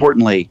most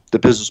importantly, the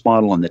business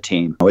model and the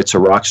team. It's a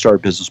rock star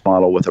business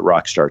model with a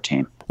rock star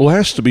team. Well, it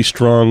has to be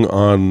strong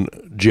on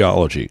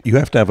geology. You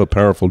have to have a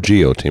powerful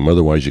geo team,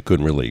 otherwise you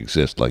couldn't really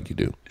exist like you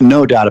do.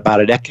 No doubt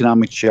about it.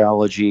 Economic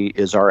geology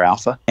is our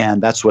alpha,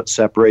 and that's what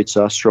separates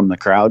us from the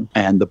crowd.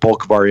 And the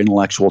bulk of our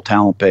intellectual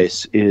talent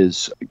base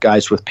is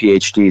guys with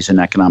PhDs in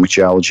economic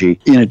geology,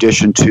 in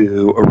addition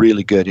to a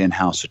really good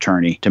in-house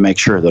attorney to make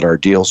sure that our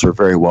deals are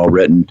very well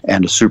written,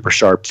 and a super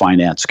sharp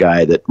finance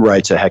guy that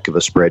writes a heck of a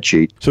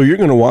spreadsheet. So you're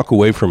going to walk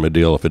away from a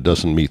deal if it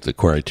doesn't meet the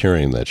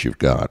criterion that you've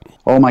got.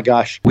 Oh my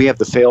gosh, we have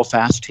the fail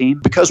fast team.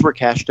 Because we're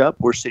cashed up,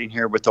 we're sitting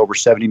here with over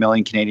 70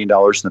 million Canadian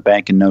dollars in the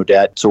bank and no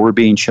debt. So we're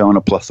being shown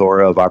a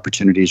plethora of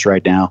opportunities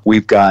right now.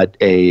 We've got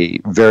a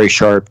very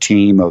sharp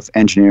team of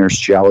engineers,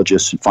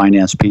 geologists,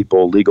 finance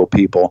people, legal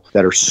people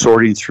that are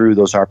sorting through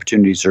those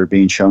opportunities that are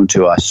being shown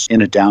to us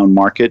in a down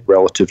market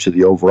relative to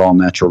the overall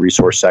natural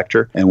resource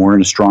sector. And we're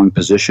in a strong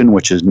position,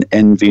 which is an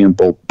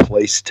enviable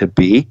place to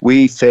be.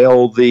 We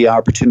fail the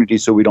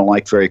opportunities that we don't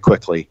like very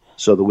quickly,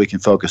 so that we can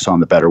focus on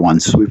the better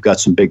ones. We've got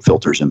some big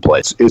filters in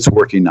place. It's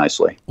working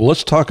nicely. Well,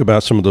 let's talk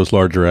about some of those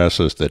larger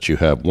assets that you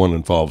have. One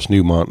involves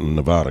Newmont in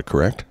Nevada,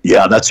 correct?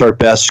 Yeah, that's our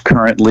best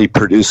currently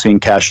producing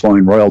cash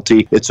flowing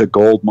royalty. It's a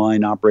gold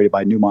mine operated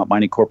by Newmont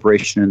Mining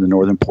Corporation in the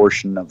northern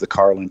portion of the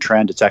Carlin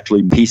Trend. It's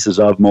actually pieces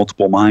of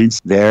multiple mines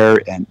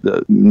there, and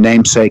the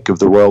namesake of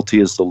the royalty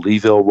is the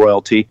Leeville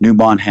royalty.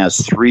 Newmont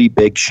has 3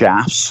 big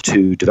shafts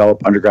to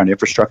develop underground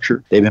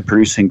infrastructure. They've been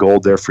producing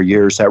gold there for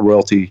years. That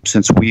royalty,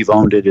 since we've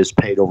owned it, is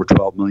paid over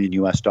 $12 million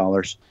US,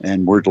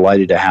 and we're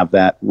delighted to have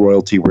that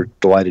royalty. We're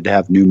delighted to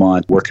have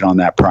Newmont working on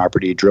that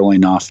property,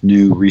 drilling off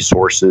new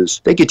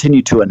resources. They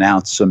continue to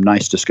announce some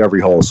nice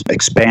discovery holes,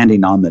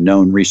 expanding on the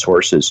known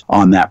resources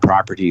on that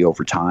property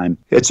over time.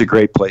 It's a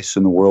great place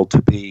in the world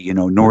to be. You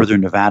know, Northern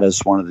Nevada is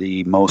one of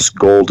the most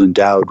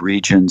gold-endowed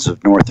regions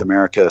of North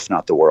America, if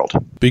not the world.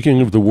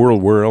 Speaking of the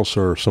world, where else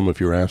are some of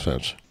your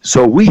assets?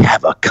 So we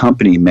have a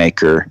company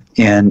maker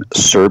in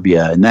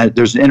Serbia, and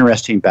there's an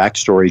interesting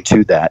backstory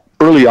to that.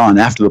 Early on,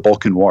 after the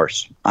Balkan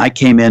Wars, I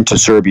came into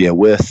Serbia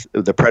with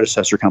the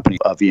predecessor company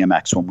of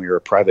EMX when we were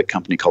a private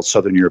company called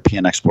Southern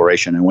European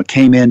Exploration, and we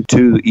came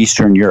into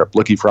Eastern Europe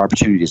looking for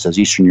opportunities as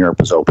Eastern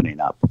Europe was opening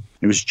up.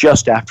 It was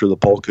just after the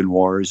Balkan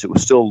Wars. It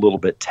was still a little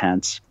bit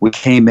tense. We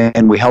came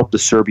in, we helped the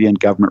Serbian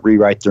government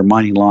rewrite their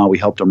mining law. We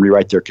helped them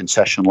rewrite their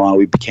concession law.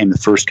 We became the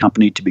first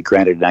company to be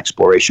granted an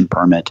exploration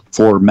permit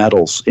for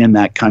metals in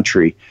that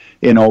country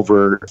in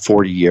over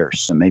 40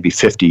 years, and maybe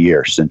 50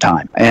 years in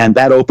time. And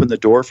that opened the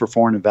door for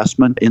foreign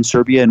investment in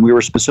Serbia, and we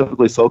were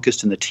specifically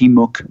focused in the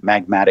Timok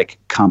magmatic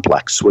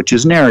complex, which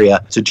is an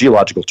area, it's a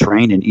geological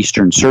terrain in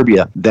eastern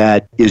Serbia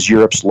that is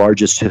Europe's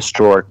largest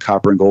historic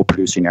copper and gold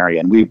producing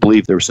area. And we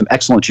believe there were some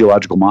excellent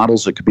geological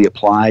models that could be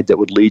applied that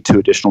would lead to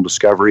additional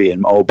discovery,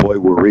 and oh boy,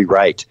 were we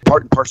right.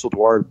 Part and parcel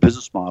to our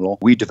business model,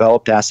 we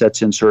developed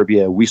assets in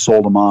Serbia. We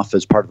sold them off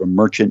as part of a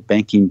merchant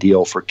banking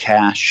deal for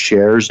cash,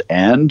 shares,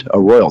 and a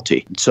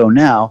royalty. So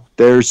now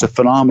there's a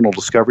phenomenal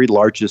discovery,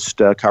 largest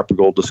copper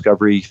gold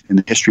discovery in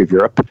the history of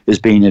Europe is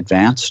being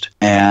advanced,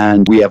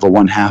 and we have a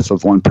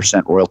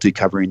 0.5% royalty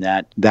covering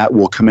that. That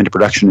will come into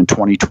production in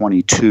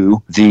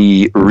 2022.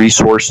 The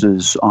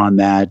resources on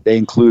that, they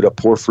include a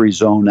porphyry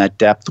zone at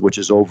depth, which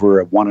is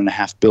over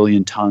 1.5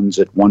 billion tons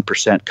at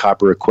 1%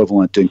 copper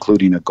equivalent,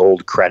 including a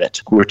gold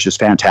credit, which is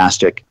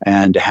fantastic.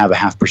 And to have a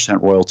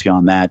 0.5% royalty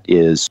on that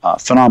is a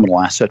phenomenal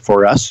asset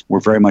for us. We're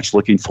very much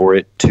looking for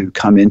it to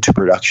come into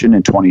production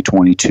in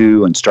 2022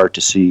 and start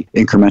to see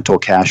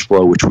incremental cash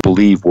flow, which we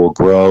believe will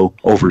grow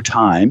over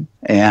time.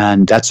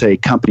 And that's a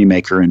company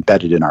maker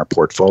embedded in our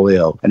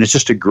portfolio. And it's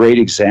just a great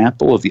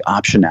example of the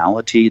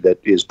optionality that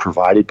is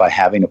provided by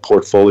having a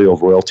portfolio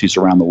of royalties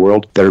around the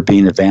world that are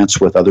being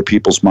advanced with other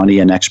people's money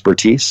and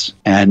expertise.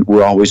 And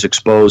we're always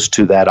exposed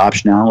to that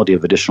optionality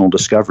of additional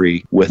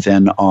discovery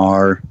within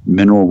our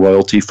mineral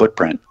royalty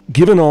footprint.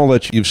 Given all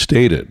that you've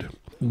stated,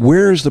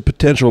 where is the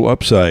potential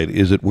upside?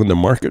 Is it when the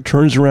market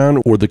turns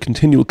around or the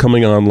continual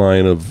coming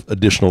online of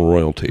additional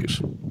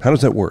royalties? How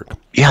does that work?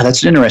 Yeah,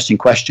 that's an interesting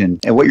question.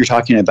 And what you're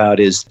talking about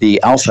is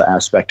the alpha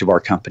aspect of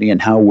our company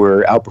and how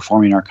we're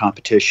outperforming our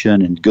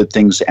competition and good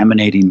things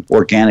emanating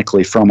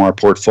organically from our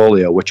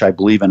portfolio, which I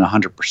believe in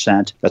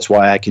 100%. That's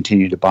why I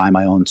continue to buy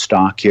my own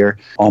stock here.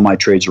 All my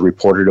trades are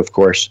reported, of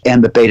course,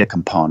 and the beta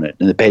component,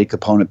 and the beta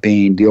component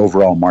being the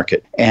overall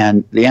market.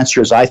 And the answer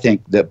is I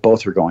think that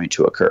both are going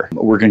to occur.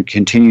 We're going to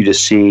continue to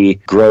see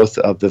growth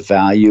of the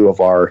value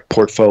of our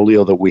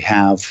portfolio that we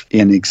have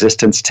in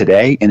existence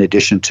today, in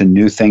addition to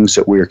new things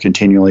that we are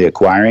continually acquiring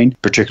acquiring,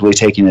 particularly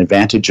taking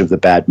advantage of the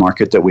bad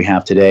market that we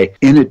have today,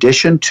 in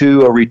addition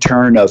to a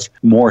return of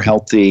more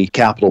healthy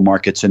capital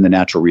markets in the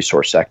natural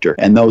resource sector.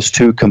 And those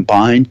two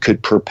combined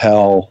could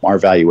propel our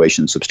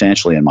valuation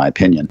substantially, in my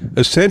opinion.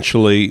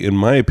 Essentially, in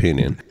my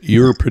opinion,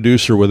 you're a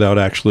producer without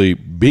actually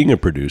being a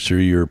producer.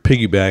 You're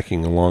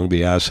piggybacking along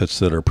the assets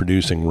that are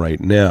producing right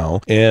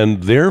now.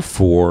 And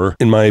therefore,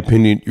 in my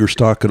opinion, your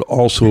stock could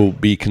also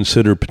be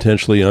considered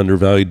potentially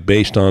undervalued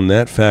based on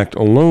that fact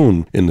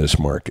alone in this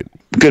market.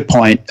 Good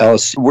point,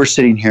 Ellis. We're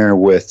sitting here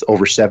with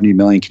over 70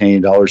 million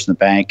Canadian dollars in the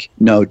bank,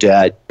 no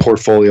debt,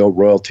 portfolio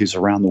royalties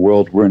around the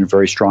world. We're in a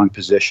very strong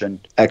position,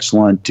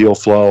 excellent deal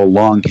flow,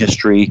 long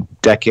history,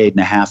 decade and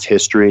a half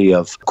history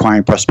of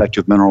acquiring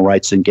prospective mineral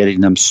rights and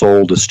getting them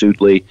sold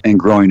astutely and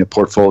growing a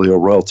portfolio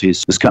of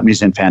royalties. This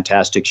company's in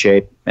fantastic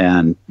shape,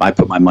 and I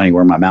put my money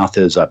where my mouth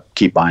is. I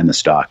keep buying the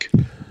stock.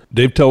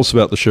 Dave, tell us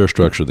about the share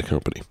structure of the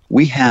company.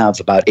 We have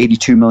about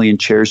 82 million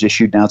shares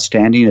issued and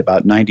outstanding,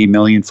 about 90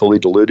 million fully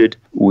diluted.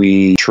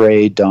 We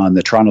trade on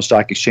the Toronto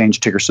Stock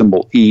Exchange, ticker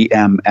symbol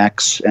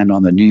EMX, and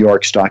on the New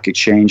York Stock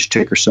Exchange,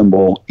 ticker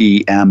symbol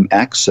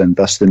EMX, and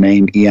thus the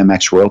name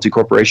EMX Royalty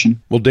Corporation.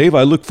 Well, Dave,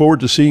 I look forward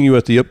to seeing you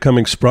at the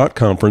upcoming Sprott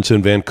Conference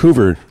in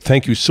Vancouver.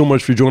 Thank you so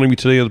much for joining me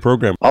today on the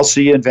program. I'll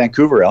see you in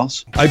Vancouver,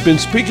 Ellis. I've been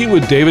speaking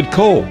with David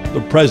Cole,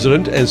 the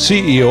president and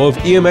CEO of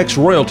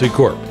EMX Royalty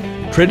Corp,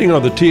 trading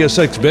on the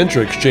TSX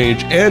Venture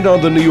Exchange and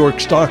on the New York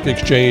Stock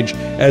Exchange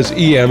as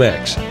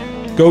EMX.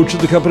 Go to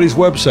the company's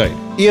website,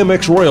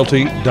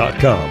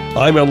 emxroyalty.com.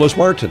 I'm Ellis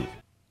Martin.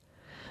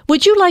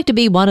 Would you like to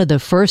be one of the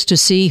first to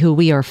see who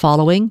we are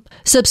following?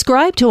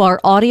 Subscribe to our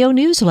audio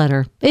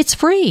newsletter. It's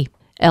free.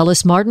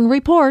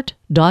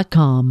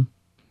 ellismartinreport.com.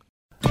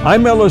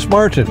 I'm Ellis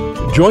Martin.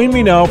 Join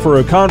me now for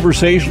a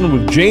conversation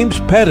with James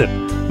Pettit,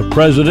 the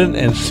president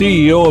and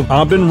CEO of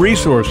Aben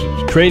Resources,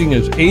 trading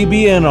as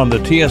ABN on the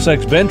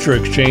TSX Venture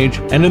Exchange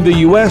and in the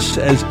U.S.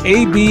 as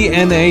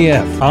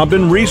ABNAF.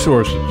 Aben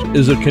Resources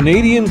is a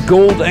Canadian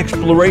gold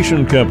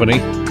exploration company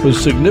with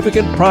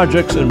significant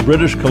projects in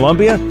British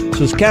Columbia,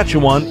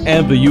 Saskatchewan,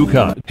 and the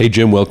Yukon. Hey,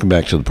 Jim, welcome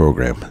back to the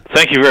program.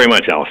 Thank you very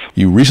much, Alice.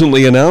 You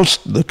recently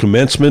announced the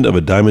commencement of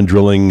a diamond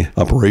drilling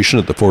operation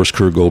at the Forest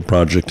Kerr Gold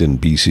Project in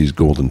BC's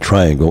Golden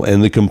Triangle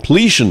and the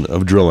completion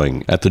of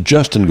drilling at the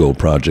Justin Gold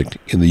Project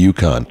in the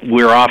Yukon.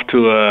 We're off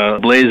to a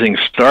blazing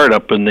start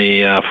up in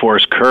the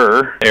Forest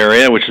Kerr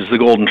area, which is the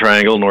Golden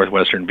Triangle,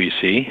 northwestern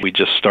BC. We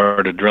just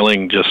started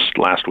drilling just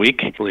last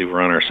week. I believe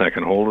we're on our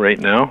second hole right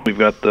now. We've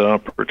got the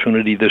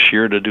opportunity this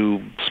year to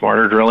do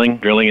smarter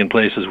drilling in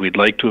places we'd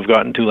like to have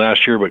gotten to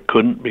last year but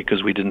couldn't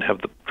because we didn't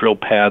have the drill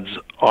pads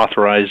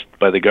authorized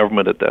by the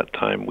government at that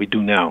time. We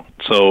do now.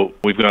 So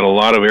we've got a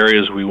lot of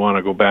areas we want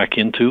to go back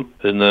into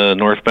in the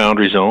North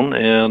Boundary Zone,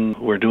 and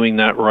we're doing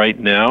that right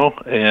now.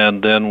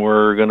 And then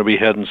we're going to be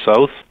heading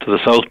south to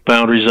the South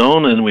Boundary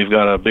Zone, and we've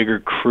got a bigger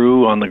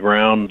crew on the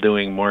ground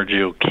doing more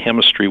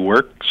geochemistry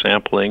work,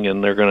 sampling,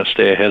 and they're going to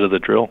stay ahead of the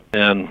drill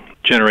and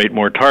generate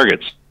more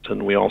targets.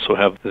 And we also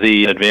have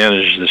the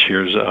advantage this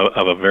year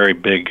of a very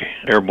big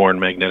airborne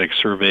magnetic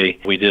survey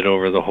we did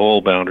over the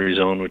whole boundary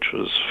zone, which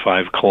was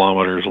 5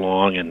 kilometers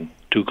long and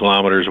 2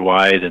 kilometers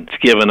wide, and it's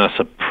given us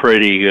a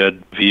pretty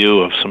good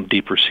view of some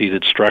deeper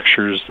seated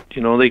structures.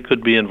 You know, they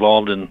could be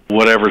involved in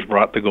whatever's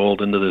brought the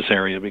gold into this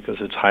area because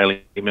it's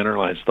highly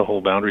mineralized. The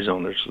whole boundary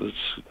zone, it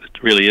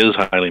really is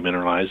highly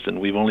mineralized, and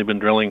we've only been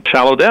drilling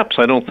shallow depths.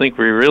 I don't think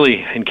we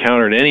really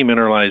encountered any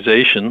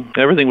mineralization.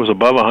 Everything was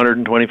above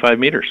 125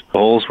 meters. The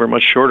holes were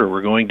much shorter.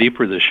 We're going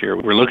deeper this year.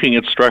 We're looking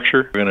at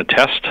structure. We're going to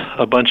test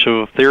a bunch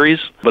of theories,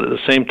 but at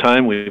the same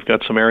time, we've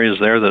got some areas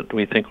there that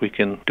we think we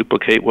can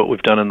duplicate what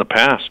we've done in the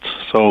past.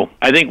 So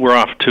I think we're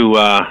off to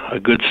a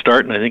good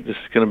start, and I think this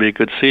is going to be a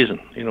good season.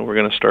 You know, we're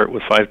going to start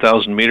with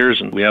 5,000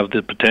 meters, and we have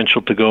the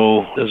potential to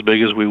go as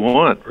big as we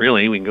want.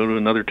 Really, we can go to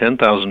another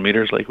 10,000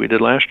 meters like we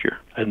did last year.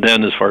 And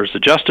then as far as the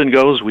Justin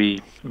goes,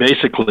 we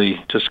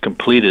basically just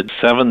completed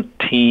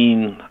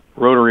 17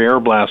 rotary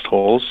air blast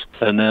holes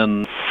and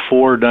then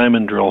 4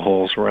 diamond drill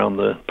holes around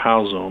the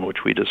POW zone,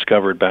 which we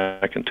discovered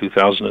back in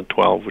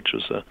 2012, which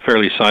was a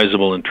fairly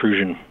sizable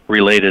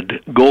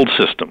intrusion-related gold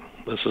system.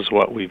 This is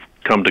what we've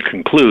come to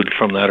conclude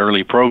from that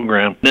early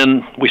program.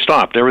 Then we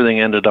stopped. Everything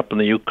ended up in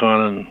the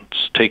Yukon, and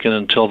it's taken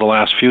until the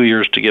last few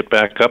years to get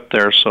back up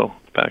there. So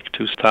back in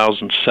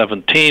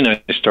 2017,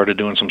 I started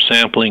doing some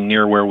sampling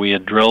near where we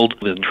had drilled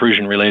the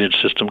intrusion-related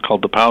system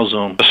called the POW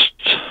zone. Just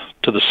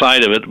to the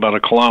side of it, about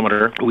a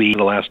kilometer, we,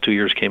 the last 2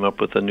 years, came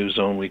up with a new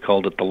zone. We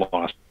called it the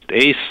Lost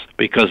Ace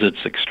because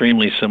it's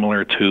extremely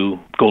similar to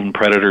Golden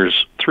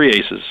Predator's 3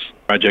 Aces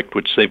project,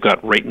 which they've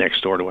got right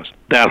next door to us.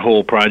 That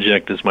whole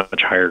project is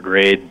much higher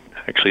grade.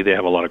 Actually, they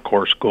have a lot of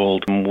coarse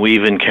gold.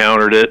 We've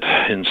encountered it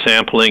in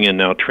sampling and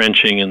now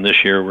trenching, and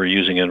this year we're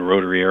using a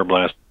rotary air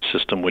blast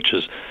system, which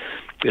is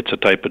It's a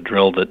type of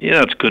drill that,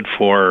 it's good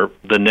for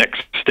the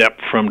next step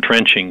from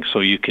trenching, so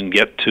you can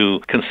get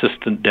to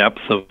consistent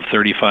depth of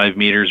 35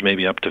 meters,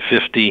 maybe up to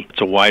 50.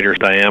 It's a wider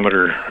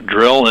diameter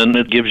drill, and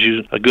it gives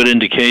you a good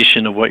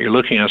indication of what you're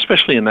looking at,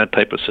 especially in that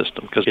type of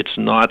system, because it's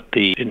not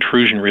the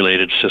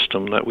intrusion-related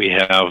system that we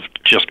have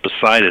just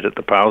beside it at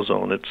the POW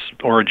zone. It's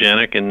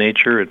orogenic in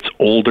nature. It's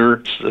older.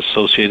 It's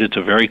associated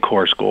to very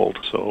coarse gold.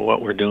 So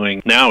what we're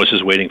doing now is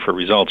just waiting for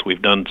results.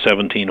 We've done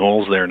 17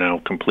 holes there now,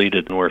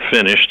 completed, and we're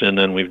finished, and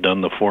then we've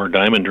done the 4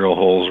 diamond drill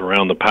holes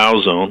around the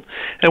POW zone,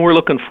 and we're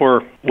looking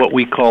for what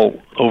we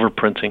call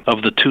overprinting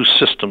of the 2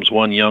 systems,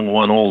 one young,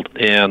 one old,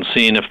 and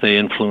seeing if they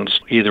influence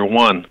either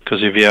one.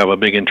 Because if you have a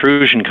big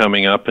intrusion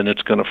coming up and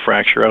it's going to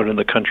fracture out in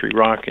the country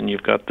rock and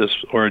you've got this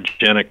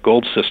orogenic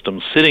gold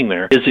system sitting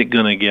there, is it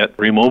going to get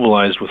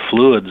remobilized with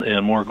fluids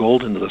and more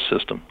gold into the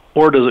system?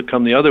 Or does it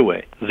come the other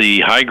way?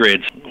 The high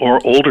grades or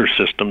older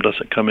system, does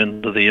it come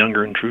into the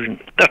younger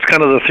intrusion? That's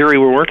kind of the theory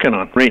we're working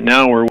on. Right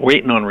now, we're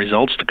waiting on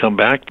results to come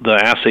back. The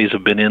assays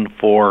have been in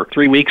for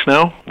 3 weeks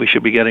now. We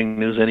should be getting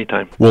news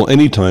anytime. Well,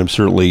 anytime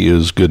certainly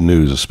is good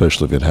news,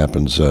 especially if it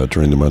happens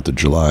during the month of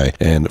July,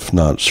 and if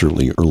not,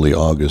 certainly early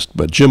August.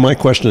 But Jim, my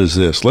question is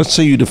this. Let's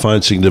say you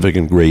define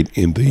significant grade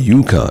in the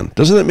Yukon.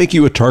 Doesn't that make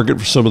you a target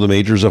for some of the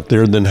majors up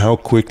there? And then how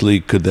quickly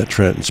could that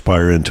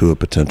transpire into a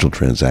potential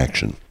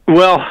transaction?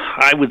 Well,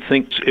 I would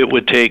think it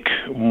would take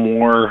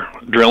more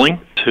drilling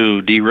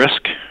to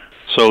de-risk.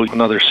 So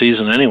another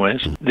season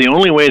anyways. The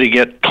only way to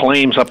get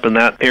claims up in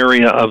that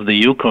area of the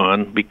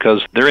Yukon,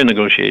 because they're in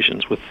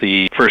negotiations with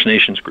the First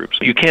Nations groups.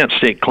 You can't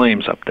stake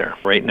claims up there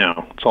right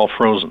now. It's all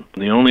frozen.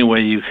 The only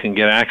way you can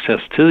get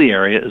access to the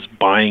area is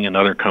buying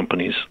another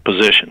company's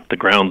position, the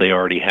ground they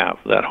already have.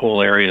 That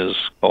whole area is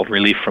called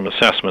relief from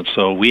assessment.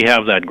 So we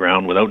have that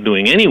ground without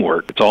doing any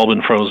work. It's all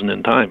been frozen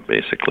in time,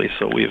 basically.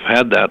 So we've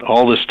had that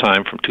all this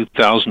time from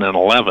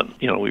 2011.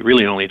 We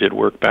really only did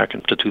work back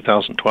into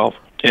 2012.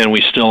 And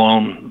we still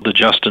own the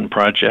Justin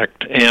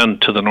project,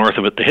 and to the north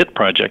of it, the HIT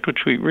project,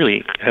 which we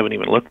really haven't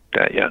even looked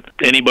at yet.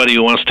 Anybody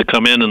who wants to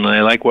come in and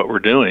they like what we're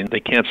doing, they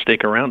can't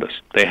stake around us.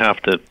 They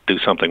have to do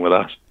something with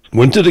us.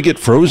 When did it get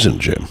frozen,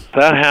 Jim?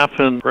 That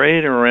happened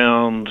right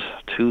around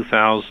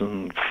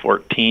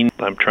 2014.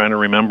 I'm trying to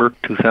remember,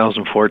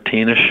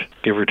 2014-ish,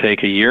 give or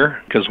take a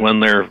year, because when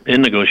they're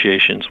in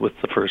negotiations with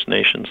the First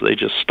Nations, they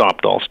just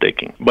stopped all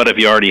staking. But if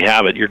you already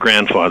have it, you're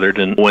grandfathered,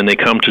 and when they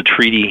come to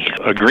treaty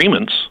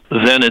agreements,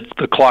 then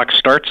the clock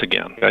starts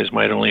again. Guys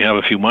might only have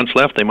a few months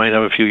left, they might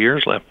have a few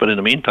years left, but in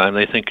the meantime,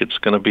 they think it's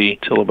going to be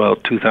till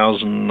about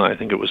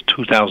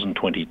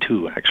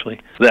 2022, actually,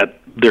 that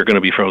they're going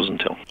to be frozen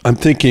till. I'm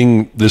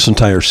thinking this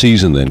entire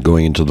season then,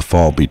 going into the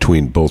fall,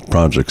 between both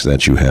projects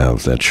that you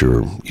have, that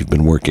you've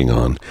been working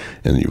on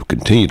and you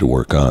continue to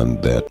work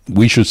on, that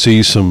we should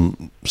see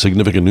some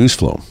significant news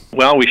flow.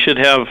 Well, we should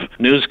have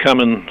news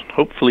coming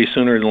hopefully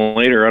sooner than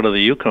later out of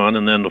the Yukon,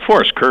 and then the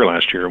Forest Kerr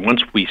last year,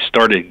 once we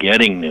started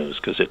getting news,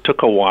 because it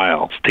took a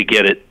while to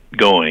get it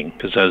going,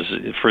 because as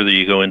further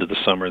you go into the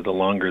summer, the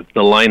longer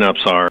the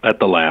lineups are at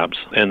the labs,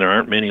 and there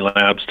aren't many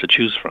labs to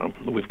choose from.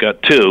 We've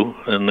got 2,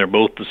 and they're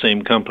both the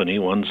same company.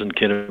 One's in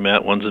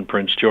Kitimat, one's in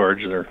Prince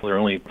George. They're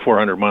only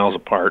 400 miles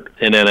apart.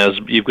 And then as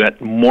you've got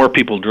more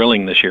people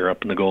drilling this year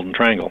up in the Golden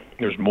Triangle,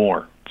 there's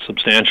more.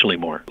 Substantially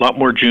more. A lot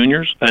more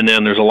juniors, and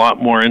then there's a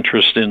lot more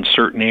interest in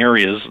certain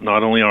areas,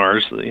 not only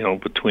ours,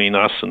 between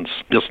us and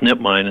this Nip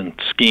Mine and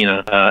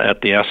Skeena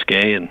at the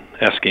Eskay and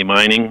Eskay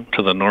Mining.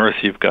 To the north,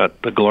 you've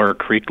got the Galore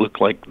Creek.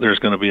 Look like there's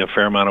going to be a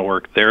fair amount of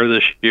work there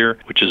this year,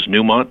 which is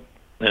Newmont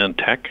and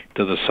Teck.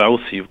 To the south,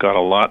 you've got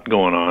a lot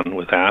going on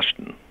with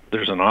Ashton.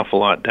 There's an awful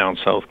lot down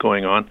south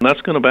going on, and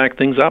that's going to back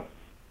things up.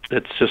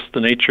 It's just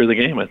the nature of the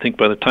game. I think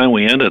by the time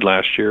we ended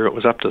last year, it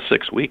was up to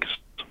 6 weeks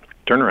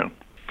turnaround.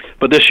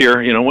 But this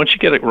year, once you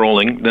get it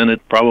rolling, then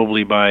it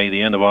probably by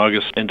the end of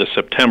August into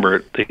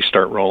September, they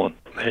start rolling.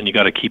 And you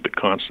got to keep it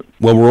constant.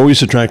 Well, we're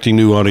always attracting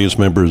new audience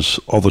members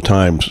all the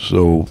time.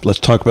 So let's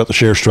talk about the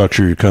share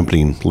structure of your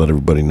company and let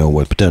everybody know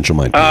what potential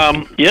might be.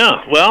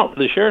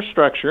 The share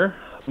structure,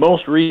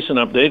 most recent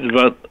update is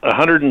about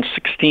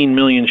 116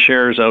 million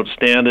shares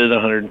outstanding,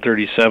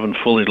 137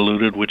 fully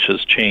diluted, which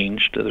has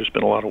changed. There's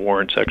been a lot of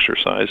warrants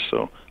exercised,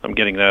 so I'm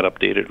getting that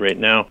updated right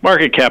now.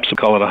 Market caps, we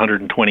call it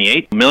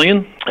 128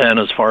 million. And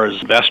as far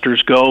as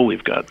investors go,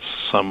 we've got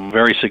some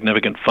very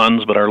significant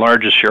funds, but our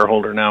largest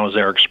shareholder now is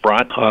Eric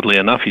Sprott. Oddly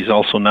enough, he's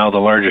also now the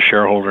largest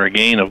shareholder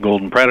again of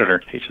Golden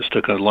Predator. He just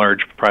took a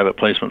large private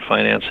placement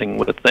financing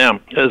with them.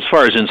 As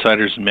far as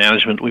insiders and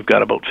management, we've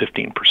got about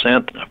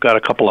 15%. I've got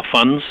a couple of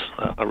funds,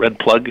 a Red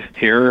Plug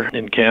here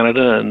in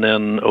Canada, and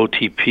then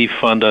OTP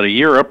fund out of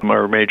Europe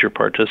are major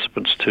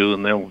participants too,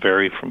 and they'll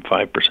vary from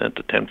 5%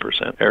 to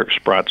 10%. Eric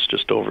Sprott's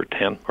just over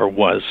 10, or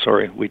was,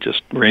 sorry. We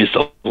just raised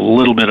a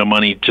little bit of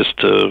money just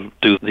to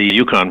do the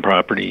Yukon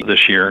property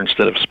this year.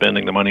 Instead of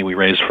spending the money we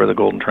raised for the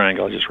Golden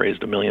Triangle, I just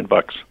raised $1 million.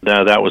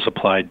 That was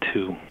applied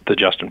to the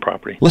Justin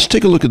property. Let's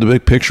take a look at the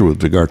big picture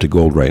with regard to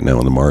gold right now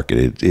in the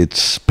market.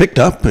 It's picked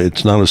up.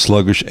 It's not as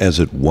sluggish as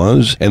it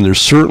was, and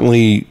there's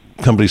certainly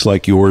companies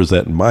like yours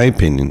that, in my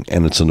opinion,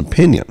 and it's an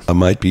opinion,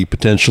 might be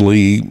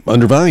potentially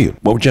undervalued.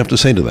 What would you have to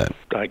say to that?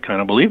 I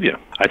kind of believe you.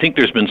 I think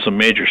there's been some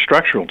major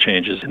structural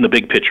changes in the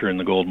big picture in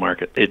the gold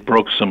market. It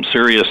broke some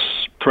serious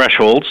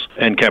thresholds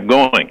and kept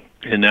going.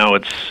 And now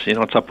it's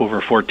up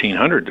over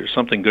 1,400. There's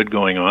something good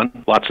going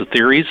on. Lots of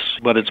theories,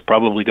 but it's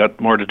probably got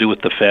more to do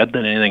with the Fed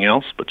than anything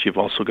else. But you've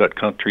also got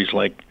countries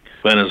like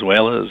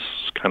Venezuela is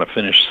kind of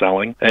finished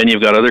selling. And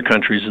you've got other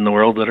countries in the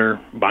world that are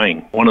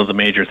buying. One of the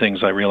major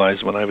things I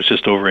realized when I was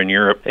just over in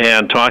Europe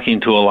and talking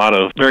to a lot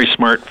of very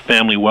smart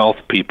family wealth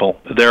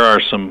people, there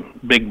are some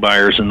big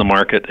buyers in the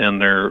market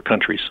and their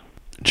countries.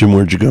 Jim,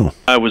 where'd you go?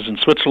 I was in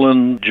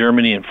Switzerland,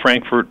 Germany, and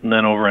Frankfurt, and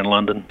then over in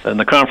London. And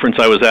the conference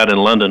I was at in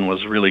London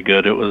was really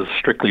good. It was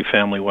strictly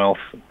family wealth,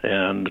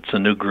 and it's a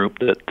new group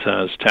that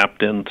has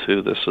tapped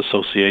into this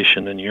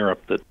association in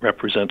Europe that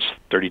represents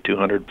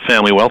 3,200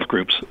 family wealth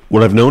groups.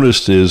 What I've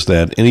noticed is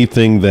that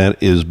anything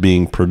that is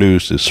being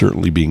produced is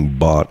certainly being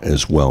bought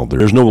as well.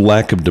 There's no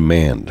lack of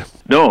demand.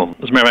 No,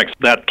 as a matter of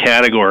fact, that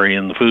category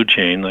in the food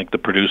chain, like the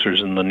producers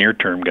and the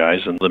near-term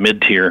guys and the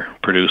mid-tier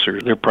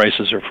producers, their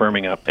prices are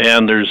firming up.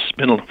 And there's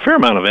been a fair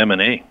amount of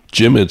M&A.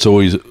 Jim, it's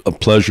always a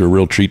pleasure, a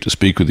real treat to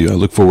speak with you. I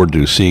look forward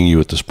to seeing you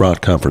at the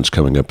Sprott Conference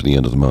coming up at the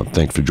end of the month.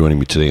 Thanks for joining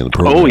me today on the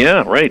program. Oh,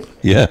 yeah, right.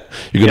 Yeah,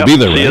 you're going to be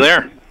there, right? See you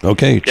there.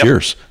 Okay,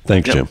 cheers.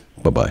 Thanks, Jim.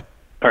 Bye-bye.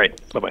 All right,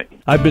 bye-bye.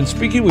 I've been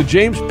speaking with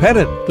James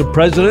Pettit, the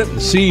president and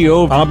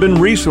CEO of Aben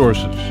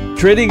Resources,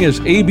 trading as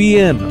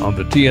ABN on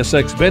the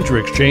TSX Venture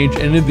Exchange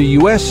and in the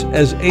U.S.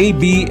 as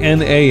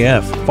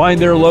ABNAF. Find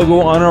their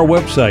logo on our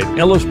website,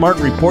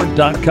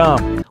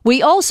 ellismartinreport.com.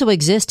 We also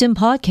exist in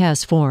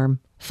podcast form.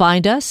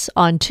 Find us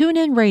on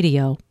TuneIn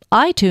Radio,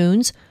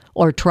 iTunes,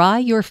 or try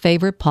your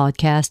favorite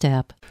podcast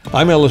app.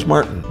 I'm Ellis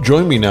Martin.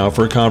 Join me now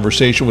for a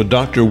conversation with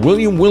Dr.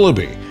 William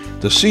Willoughby,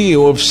 the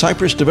CEO of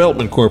Cypress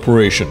Development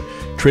Corporation,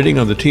 trading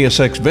on the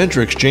TSX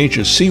Venture Exchange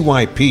as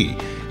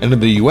CYP and in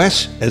the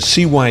U.S. as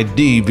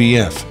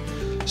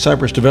CYDVF.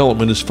 Cypress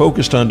Development is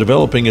focused on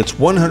developing its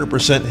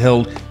 100%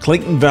 held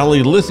Clayton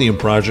Valley Lithium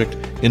project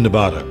in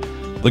Nevada.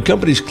 The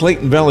company's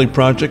Clayton Valley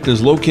project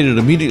is located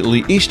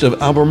immediately east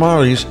of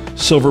Albemarle's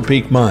Silver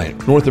Peak mine,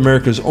 North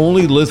America's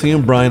only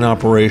lithium brine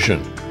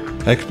operation.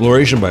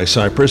 Exploration by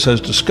Cypress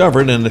has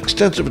discovered an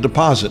extensive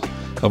deposit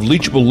of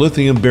leachable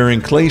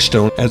lithium-bearing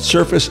claystone at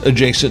surface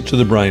adjacent to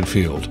the brine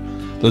field.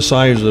 The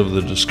size of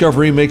the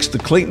discovery makes the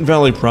Clayton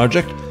Valley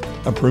project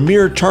a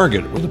premier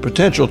target with the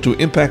potential to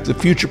impact the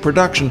future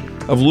production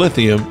of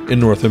lithium in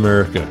North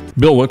America.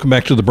 Bill, welcome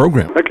back to the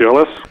program. Thank you,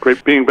 Ellis.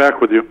 Great being back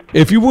with you.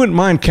 If you wouldn't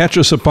mind, catch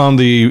us up on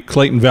the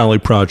Clayton Valley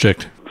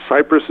project.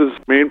 Cypress's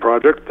main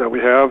project that we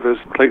have is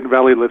Clayton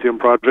Valley Lithium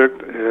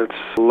Project.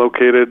 It's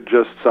located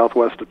just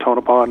southwest of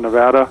Tonopah,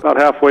 Nevada, about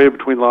halfway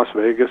between Las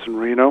Vegas and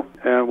Reno.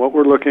 And what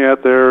we're looking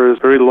at there is a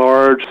very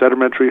large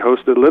sedimentary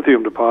hosted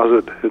lithium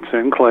deposit. It's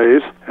in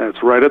clays, and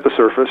it's right at the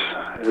surface.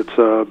 It's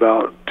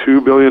about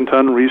 2 billion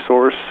ton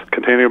resource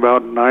containing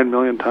about 9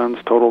 million tons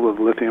total of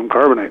lithium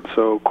carbonate.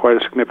 So quite a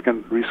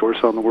significant resource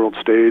on the world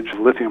stage of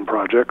lithium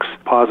projects.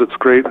 Deposit's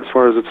great as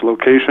far as its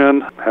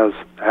location, has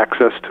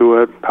access to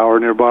it, power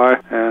nearby,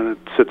 and it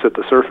sits at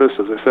the surface,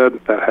 as I said,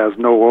 that has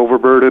no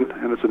overburden,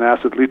 and it's an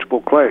acid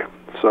leachable clay.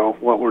 So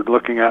what we're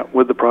looking at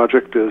with the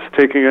project is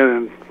taking it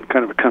in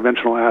kind of a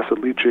conventional acid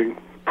leaching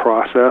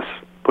process,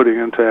 putting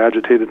it into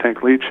agitated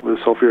tank leach with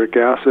sulfuric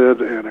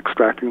acid and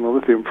extracting the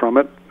lithium from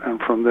it, and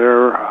from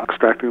there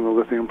extracting the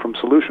lithium from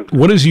solution.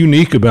 What is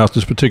unique about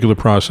this particular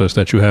process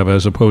that you have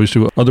as opposed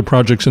to other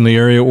projects in the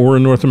area or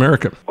in North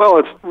America? Well,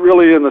 it's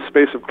really in the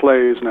space of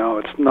clays now.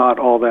 It's not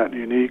all that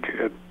unique.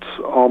 It's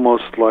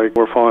almost like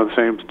we're following the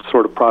same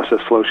sort of process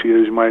flow sheet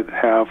as you might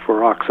have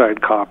for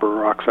oxide copper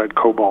or oxide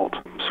cobalt.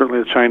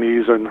 Certainly the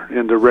Chinese are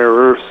into rare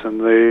earths,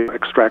 and they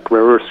extract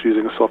rare earths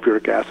using a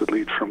sulfuric acid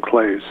leach from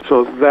clays.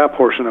 So that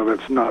portion of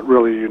it's not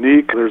really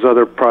unique. There's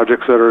other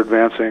projects that are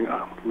advancing.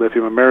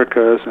 Lithium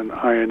Americas and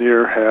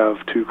Ioneer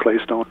have 2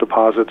 claystone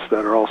deposits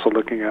that are also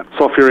looking at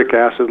sulfuric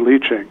acid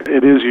leaching.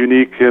 It is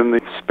unique in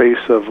the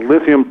space of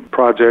lithium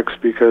projects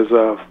because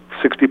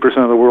 60%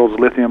 of the world's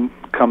lithium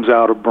comes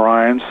out of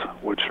brines,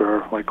 which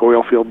are like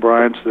oil field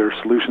brines. They're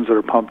solutions that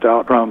are pumped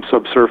out from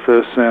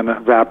subsurface and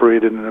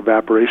evaporated in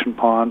evaporation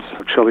ponds.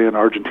 Chile and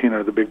Argentina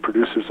are the big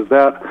producers of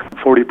that.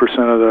 40%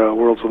 of the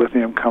world's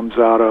lithium comes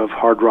out of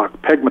hard rock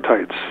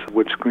pegmatites,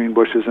 which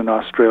Greenbushes in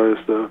Australia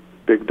is the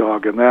big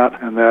dog in that,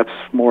 and that's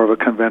more of a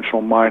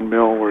conventional mine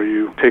mill where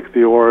you take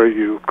the ore,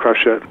 you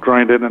crush it,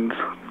 grind it, and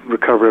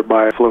recover it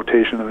by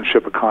flotation and then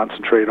ship a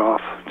concentrate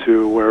off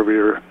to wherever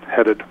you're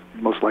headed,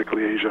 most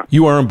likely Asia.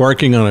 You are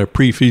embarking on a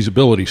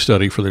pre-feasibility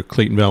study for the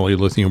Clayton Valley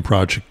Lithium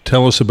Project.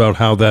 Tell us about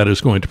how that is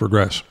going to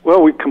progress.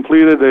 Well, we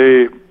completed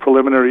a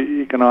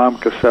preliminary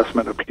economic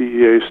assessment, a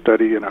PEA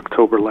study in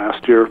October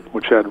last year,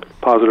 which had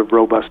positive,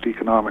 robust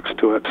economics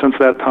to it. Since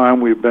that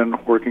time, we've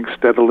been working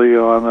steadily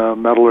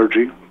on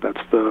metallurgy.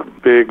 That's the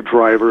big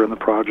driver in the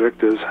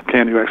project, is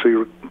can you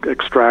actually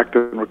extract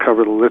and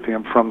recover the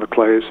lithium from the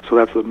clays. So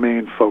that's the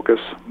main focus.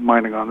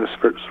 Mining on this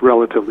is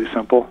relatively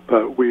simple.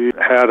 But we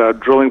had a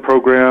drilling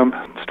program,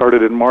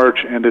 started in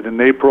March, ended in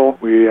April.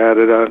 We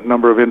added a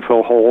number of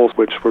infill holes,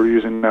 which we're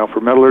using now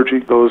for metallurgy.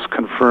 Those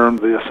confirmed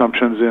the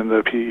assumptions in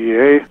the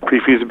PEA.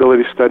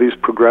 Pre-feasibility studies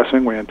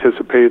progressing. We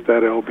anticipate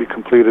that it will be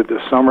completed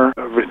this summer.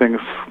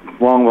 Everything's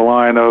along the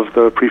line of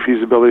the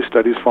pre-feasibility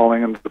studies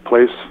falling into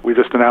place. We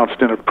just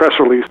announced in a press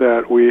release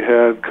that we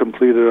had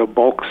completed a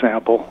bulk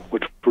sample,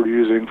 which we're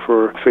using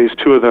for phase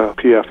 2 of the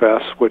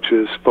PFS, which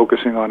is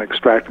focusing on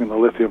extracting the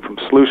lithium from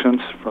solutions,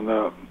 from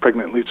the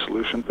pregnant leach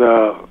solution.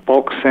 The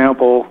bulk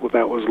sample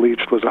that was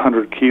leached was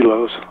 100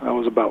 kilos. That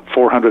was about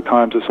 400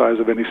 times the size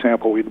of any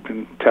sample we'd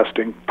been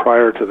testing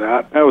prior to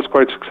that. That was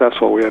quite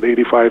successful. We had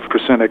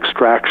 85%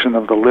 extraction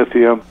of the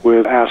lithium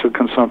with acid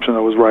consumption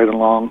that was right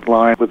along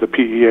line with the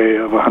PEA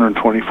of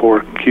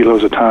 124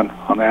 kilos a ton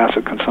on the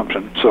acid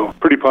consumption. So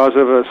pretty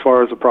positive as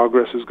far as the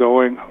progress is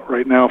going.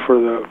 Right now for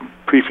the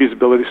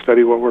pre-feasibility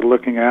study, what we're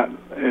looking at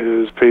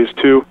is phase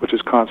 2, which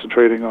is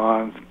concentrating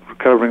on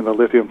recovering the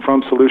lithium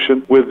from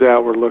solution. With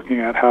that, we're looking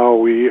at how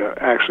we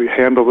actually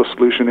handle the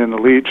solution in the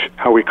leach,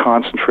 how we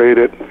concentrate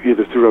it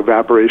either through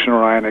evaporation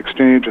or ion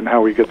exchange, and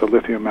how we get the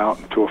lithium out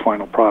to a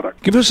final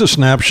product. Give us a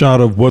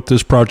snapshot of what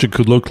this project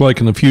could look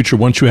like in the future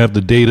once you have the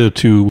data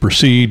to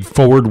proceed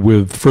forward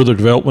with further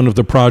development of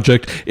the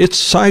project. It's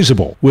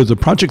sizable. With a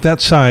project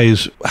that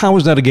size, how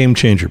is that a game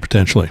changer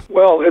potentially?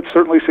 Well, it's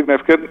certainly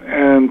significant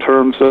in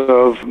terms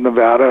of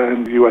Nevada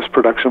and U.S.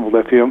 production of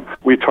lithium.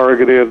 We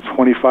targeted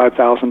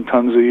 25,000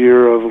 tons a year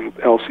of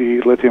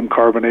LCE lithium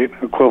carbonate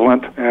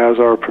equivalent as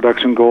our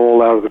production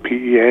goal out of the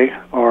PEA.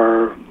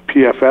 Our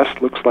PFS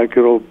looks like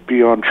it'll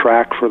be on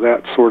track for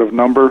that sort of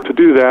number. To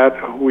do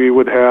that, we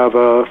would have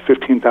a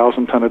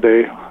 15,000 ton a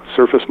day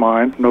surface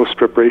mine, no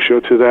strip ratio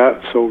to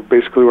that. So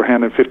basically we're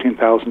handing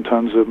 15,000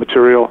 tons of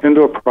material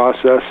into a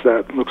process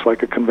that looks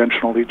like a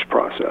conventional leach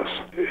process.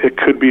 It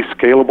could be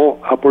scalable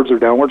upwards or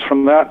downwards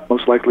from that.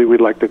 Most likely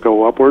we'd like to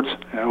go upwards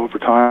over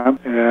time.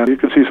 And you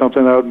could see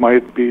something that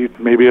might be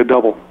maybe a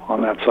double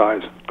on that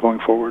size going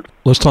forward.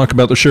 Let's talk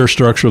about the share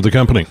structure of the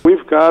company.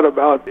 We've got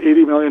about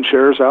 80 million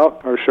shares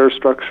out. Our share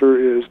structure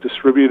is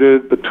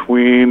distributed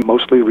between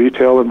mostly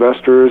retail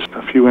investors,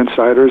 a few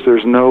insiders.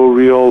 There's no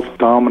real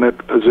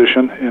dominant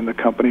position in the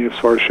company as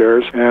far as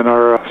shares. And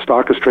our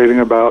stock is trading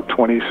about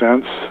 20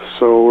 cents,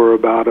 so we're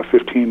about a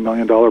 $15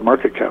 million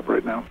market cap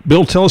right now.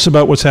 Bill, tell us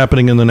about what's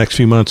happening in the next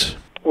few months.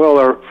 Well,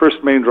 our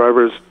first main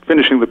driver is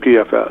finishing the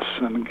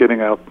PFS and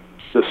getting out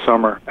this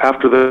summer.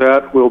 After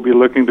that, we'll be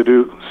looking to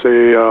do,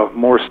 say,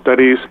 more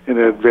studies in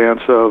advance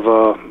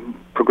of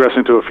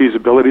progressing to a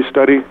feasibility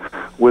study.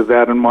 With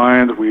that in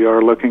mind, we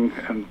are looking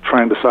and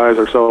trying to size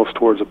ourselves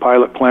towards a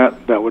pilot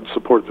plant that would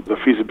support the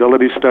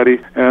feasibility study.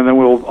 And then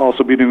we'll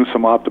also be doing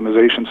some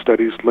optimization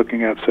studies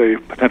looking at, say,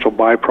 potential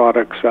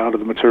byproducts out of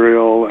the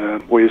material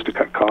and ways to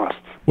cut costs.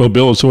 Well,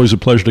 Bill, it's always a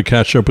pleasure to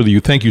catch up with you.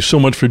 Thank you so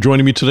much for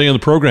joining me today on the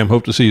program.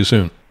 Hope to see you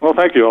soon. Well,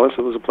 thank you, Ellis.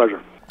 It was a pleasure.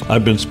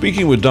 I've been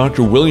speaking with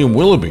Dr. William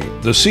Willoughby,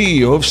 the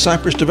CEO of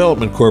Cypress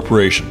Development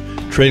Corporation,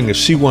 trading as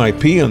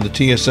CYP on the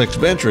TSX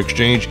Venture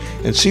Exchange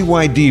and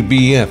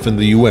CYDBF in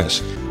the U.S.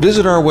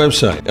 Visit our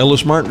website,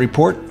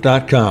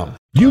 ellismartinreport.com.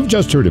 You've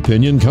just heard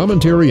opinion,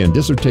 commentary, and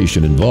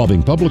dissertation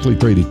involving publicly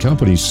traded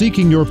companies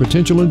seeking your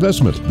potential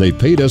investment. They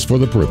paid us for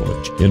the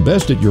privilege.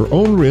 Invest at your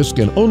own risk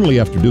and only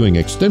after doing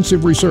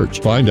extensive research.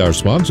 Find our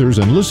sponsors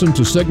and listen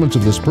to segments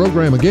of this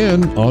program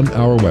again on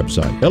our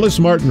website,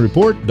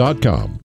 ellismartinreport.com.